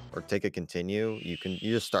 or take a continue, you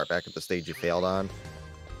just start back at the stage you failed on.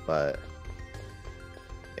 But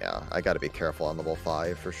yeah, I got to be careful on level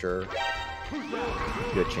 5 for sure.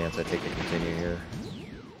 Good chance I take a continue here.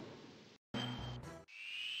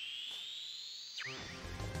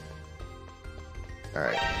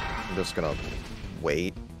 Alright, I'm just gonna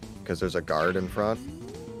wait, because there's a guard in front.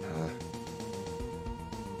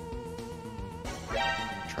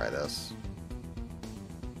 Try this.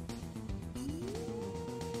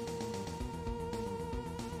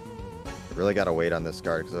 I really gotta wait on this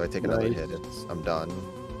guard, because if I take another hit, I'm done.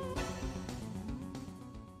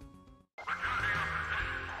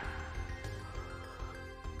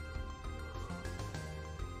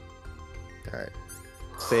 Alright.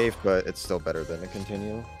 Safe, but it's still better than a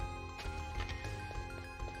continue.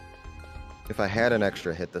 If I had an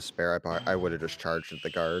extra hit to spare, I would have just charged at the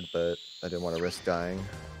guard, but I didn't want to risk dying.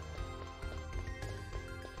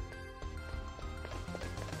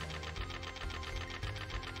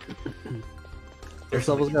 This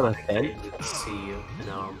level's got a vent. You can see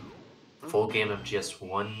in full game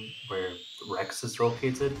MGS1 where Rex is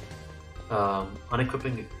located.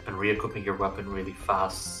 Unequipping and re-equipping your weapon really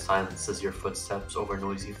fast silences your footsteps over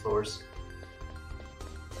noisy floors.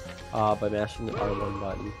 By mashing the R1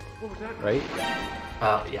 button, right?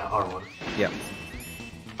 Yeah, R1. Yeah.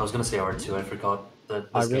 I was gonna say R2, I forgot that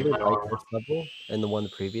I this really game had like R1. this level and the one the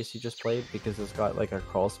previous you just played because it's got like a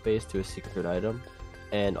crawl space to a secret item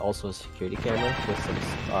and also a security camera with some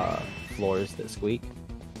floors that squeak.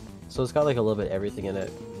 So it's got like a little bit of everything in it,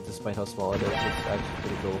 despite how small it is. It's actually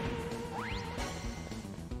pretty cool.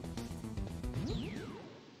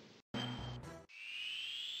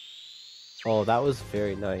 Oh, that was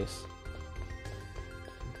very nice.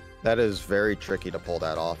 That is very tricky to pull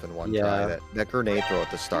that off in one try. Yeah. That grenade throw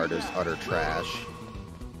at the start is utter trash.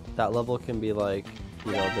 That level can be like,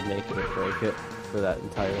 you know, the make it or break it for that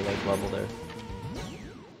entire like level there.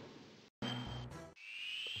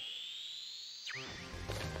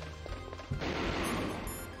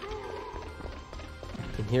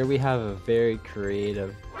 And here we have a very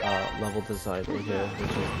creative level design in here, which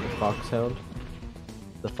is the foxhound.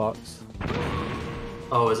 The fox.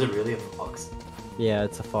 Oh, is it really a fox? Yeah,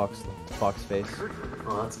 it's a fox face.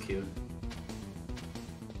 Oh, that's cute.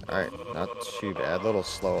 Alright, not too bad. A little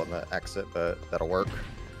slow on the exit, but that'll work.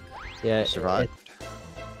 Yeah, Survive.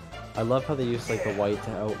 I love how they use like the white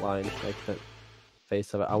to outline like the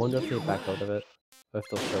face of it. I wonder if they back out of it, or if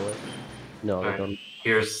they'll show it. No, they Alright, don't.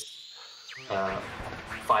 here's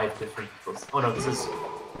 5 different people's. Oh no, this is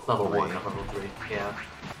level 1, not level 3. Yeah.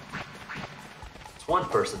 It's one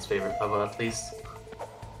person's favorite level at least.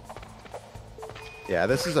 Yeah,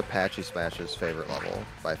 this is Apache Smash's favorite level,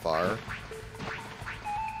 by far.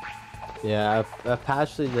 Yeah,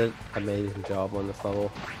 Apache did an amazing job on this level.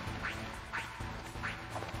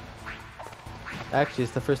 Actually,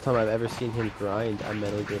 it's the first time I've ever seen him grind a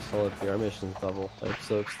Metal Gear Solid VR missions level, like,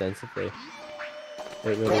 so extensively.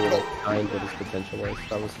 It really, like, shined what his potential was.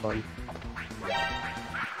 That was fun.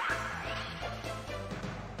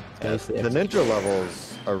 Yeah, the ninja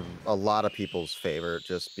levels are a lot of people's favorite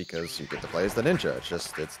just because you get to play as the ninja.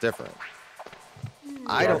 It's different.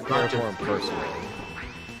 I don't care for him personally.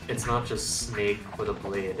 It's not just Snake with a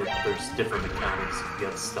blade, there's different mechanics. You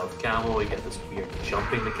get stealth camo, you get this weird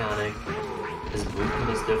jumping mechanic, his movement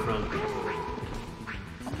is different.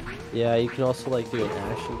 Yeah, you can also like do an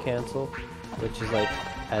action cancel, which is like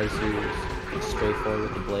as you stray forward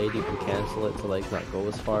with the blade, you can cancel it to like not go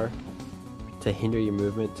as far, to hinder your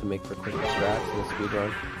movement to make for quicker strats in a speed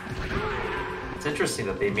run. It's interesting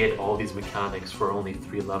that they made all these mechanics for only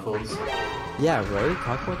 3 levels. Yeah, right?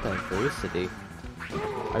 Talk about diversity.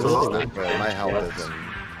 I This is really not like good. My health Yes. is in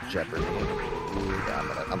jeopardy.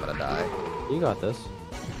 Yeah, I'm gonna die. You got this.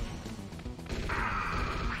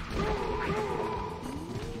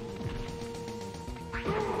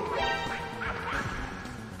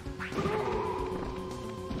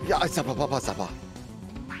 Yeah, sapa.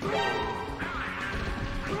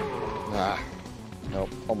 Ah, nope,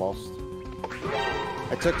 almost.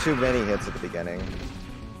 I took too many hits at the beginning.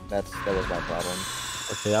 That was my problem.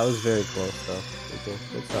 Okay, that was very close though.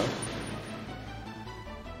 Good stuff.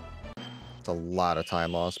 It's a lot of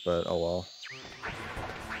time lost, but oh well.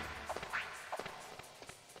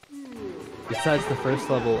 Besides the first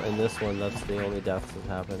level and this one, that's the only deaths that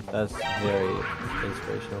happened. That's very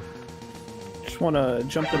inspirational. Just want to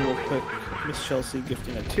jump in real quick. Miss Chelsea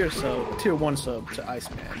gifting a tier 1 sub to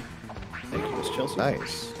Iceman. Thank you, Miss Chelsea.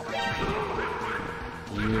 Nice.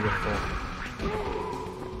 Beautiful.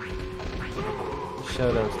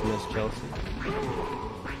 Shoutouts to Miss Chelsea.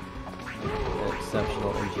 An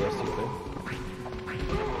exceptional MGS user.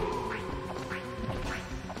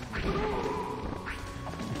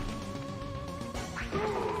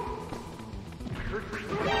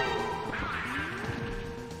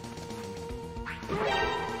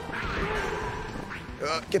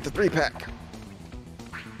 Get the 3-pack.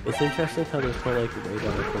 It's interesting how there's no like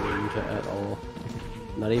radar for Ninja at all.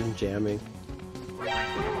 Not even jamming. I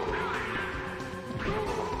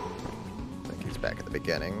think he's back at the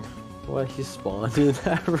beginning. What? He spawned in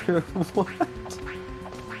that room? What?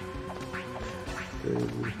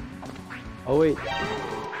 Crazy. Oh wait.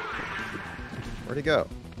 Where'd he go?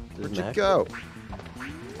 There's Where'd you Mac. go?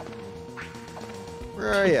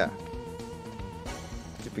 Where are ya?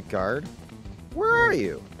 Stupid guard. Where are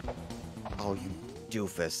you? Oh, you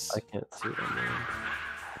doofus. I can't see them,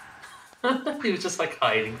 man. He was just like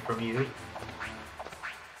hiding from you.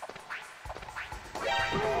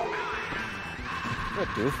 What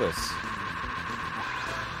a doofus.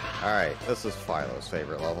 Alright, this is Philo's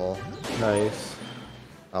favorite level. Nice.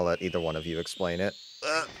 I'll let either one of you explain it.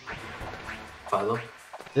 Philo?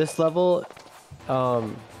 This level,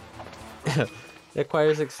 it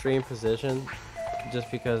requires extreme precision, just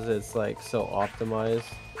because it's like so optimized.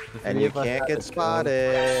 The And three you of us can't had get to go-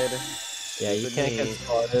 spotted. Yeah, you With can't get me.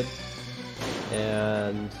 spotted.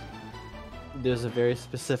 And there's a very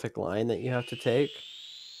specific line that you have to take.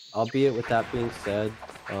 Albeit with that being said,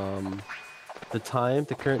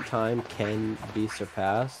 the current time can be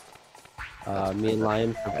surpassed. Me and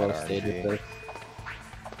Lion for Bad both RNG. stated this.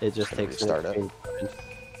 It just Gonna takes an restart it. extreme time.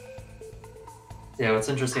 Yeah, what's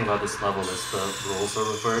interesting about this level is the roles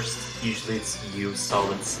are reversed. Usually it's you,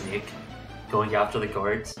 Solid Snake, going after the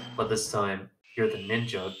guards, but this time you're the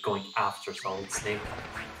ninja going after Solid Snake.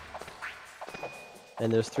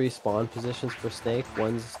 and there's 3 spawn positions for Snake.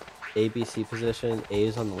 One's ABC position, A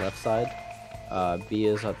is on the left side, B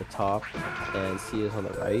is at the top, and C is on the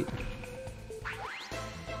right.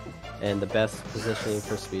 And the best positioning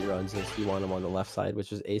for speedruns is you want them on the left side,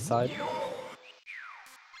 which is A side.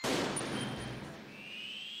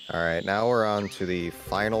 All right, now we're on to the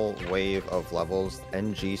final wave of levels,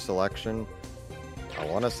 NG selection. I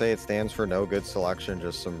want to say it stands for no good selection,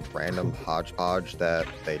 just some random hodgepodge that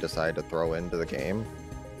they decide to throw into the game.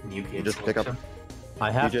 You just pick up. I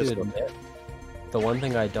have just- to admit, the one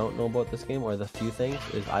thing I don't know about this game, or the few things,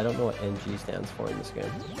 is I don't know what NG stands for in this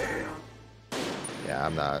game. Yeah,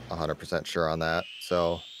 I'm not 100% sure on that.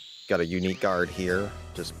 So, got a unique guard here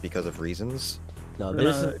just because of reasons. No, We're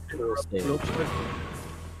this gonna is the interrupt stage. real quick.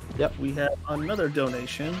 Yep. We have another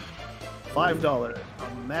donation, $5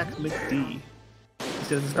 from Mac McD. He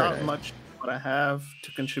says it's Very not nice. much, but I have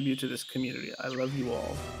to contribute to this community. I love you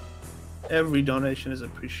all. Every donation is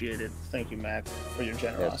appreciated. Thank you, Mac, for your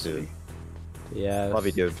generosity. Yeah. Love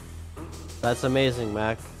you, dude. That's amazing,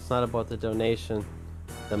 Mac. It's not about the donation,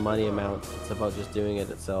 the money amount. It's about just doing it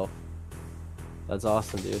itself. That's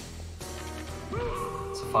awesome, dude.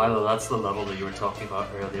 So Philo, that's the level that you were talking about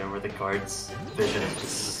earlier, where the guard's vision is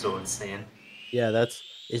just so insane. Yeah, does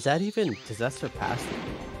that surpass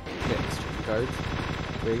the extra guards?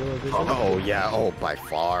 Regular vision? Oh, yeah. Oh, by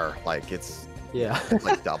far. Like, it's Yeah.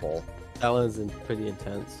 like double. That one's pretty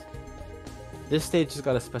intense. This stage has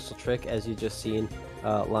got a special trick, as you just seen.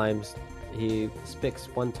 Limes, he picks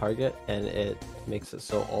one target and it makes it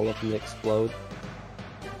so all of them explode.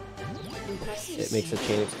 It makes a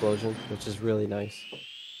chain explosion, which is really nice.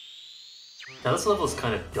 Now this level is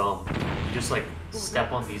kind of dumb. You just like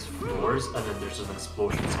step on these floors and then there's an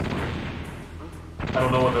explosion somewhere. I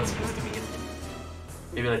don't know what that's supposed to mean.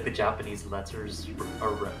 Maybe like the Japanese letters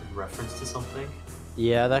are reference to something.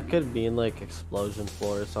 Yeah, that could mean like explosion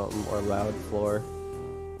floor or something, or loud floor.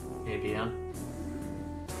 Maybe, yeah.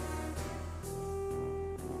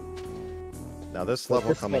 Now, this But level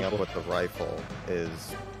this coming level- up with the rifle is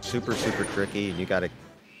super, super tricky, and you got to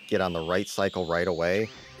get on the right cycle right away.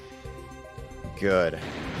 Good.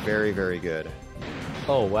 Very, very good.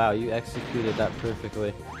 Oh wow, you executed that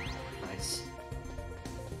perfectly. Nice.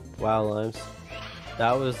 Wow, Limes.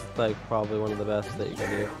 That was like probably one of the best that you can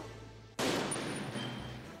do.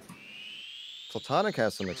 Platonic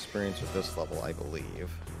has some experience with this level, I believe.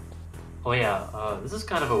 Oh yeah, this is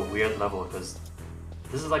kind of a weird level because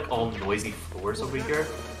this is like all noisy floors over here,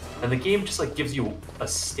 and the game just like gives you a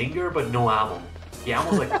stinger but no ammo. The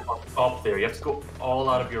ammo's like up there. You have to go all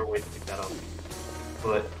out of your way to pick that up.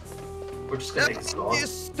 But we're just gonna take a slog. You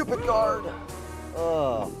stupid guard!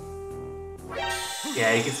 Oh.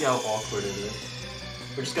 Yeah, you can see how awkward it is.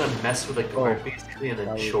 We're just gonna mess with the guard Oh, basically and That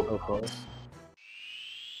then was choke so them out. close.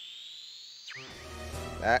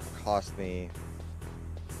 That cost me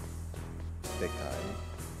big time.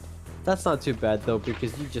 That's not too bad though,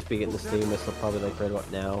 because you'd just be getting the sting missile probably like right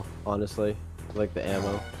about now, honestly. Like the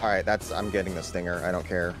ammo. Alright, I'm getting the stinger. I don't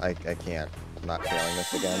care. I can't. I'm not failing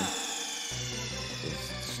this again.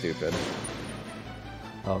 It's stupid.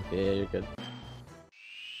 Okay, yeah, you're good.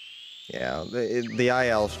 Yeah, the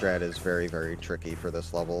IL strat is very, very tricky for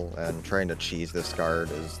this level, and trying to cheese this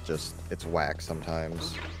guard is just, it's whack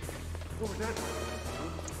sometimes.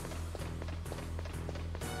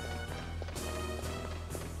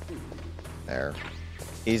 There.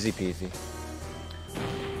 Easy peasy.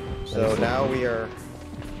 So Nice.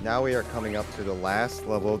 now we are coming up to the last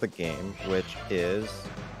level of the game, which is,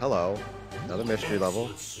 hello, another mystery level,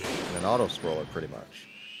 and an auto scroller pretty much.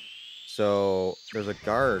 So there's a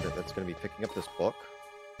guard that's going to be picking up this book.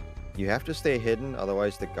 You have to stay hidden,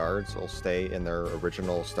 otherwise the guards will stay in their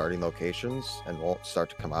original starting locations and won't start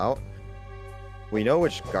to come out. We know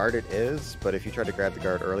which guard it is, but if you try to grab the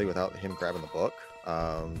guard early without him grabbing the book,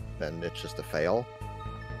 then it's just a fail.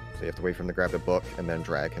 So you have to wait for him to grab the book and then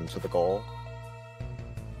drag him to the goal.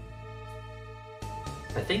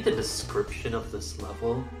 I think the description of this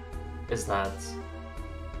level is that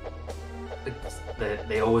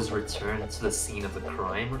they always return to the scene of the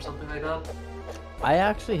crime or something like that. I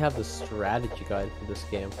actually have the strategy guide for this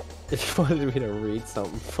game. If you wanted me to read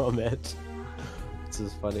something from it. This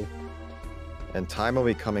is funny. And time will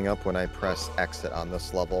be coming up when I press exit on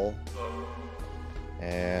this level.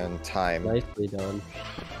 And time. Nicely done.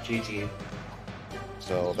 GG.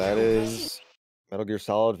 So that is Metal Gear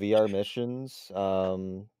Solid VR missions.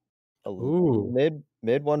 Ooh. Mid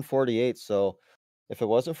 148. So if it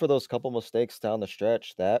wasn't for those couple mistakes down the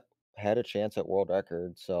stretch, that had a chance at world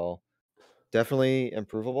record. So definitely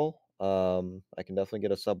improvable. I can definitely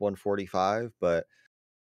get a sub 145, but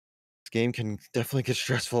game can definitely get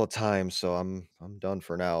stressful at times, so I'm done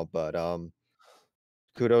for now. But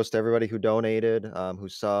kudos to everybody who donated, who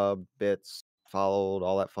subbed, bits, followed,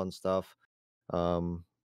 all that fun stuff. If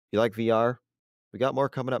you like VR, we got more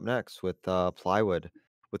coming up next with Plywood,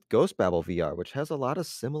 with Ghost Babel VR, which has a lot of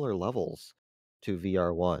similar levels to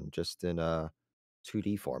VR1, just in a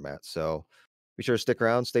 2D format. So be sure to stick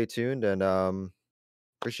around, stay tuned, and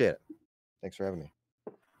appreciate it. Thanks for having me.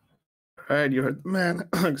 All right, you heard the man.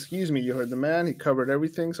 Excuse me, you heard the man. He covered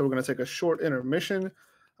everything. So we're going to take a short intermission,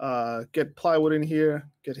 get Plywood in here,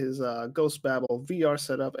 get his Ghost Babel VR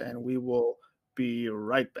set up, and we will be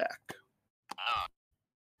right back.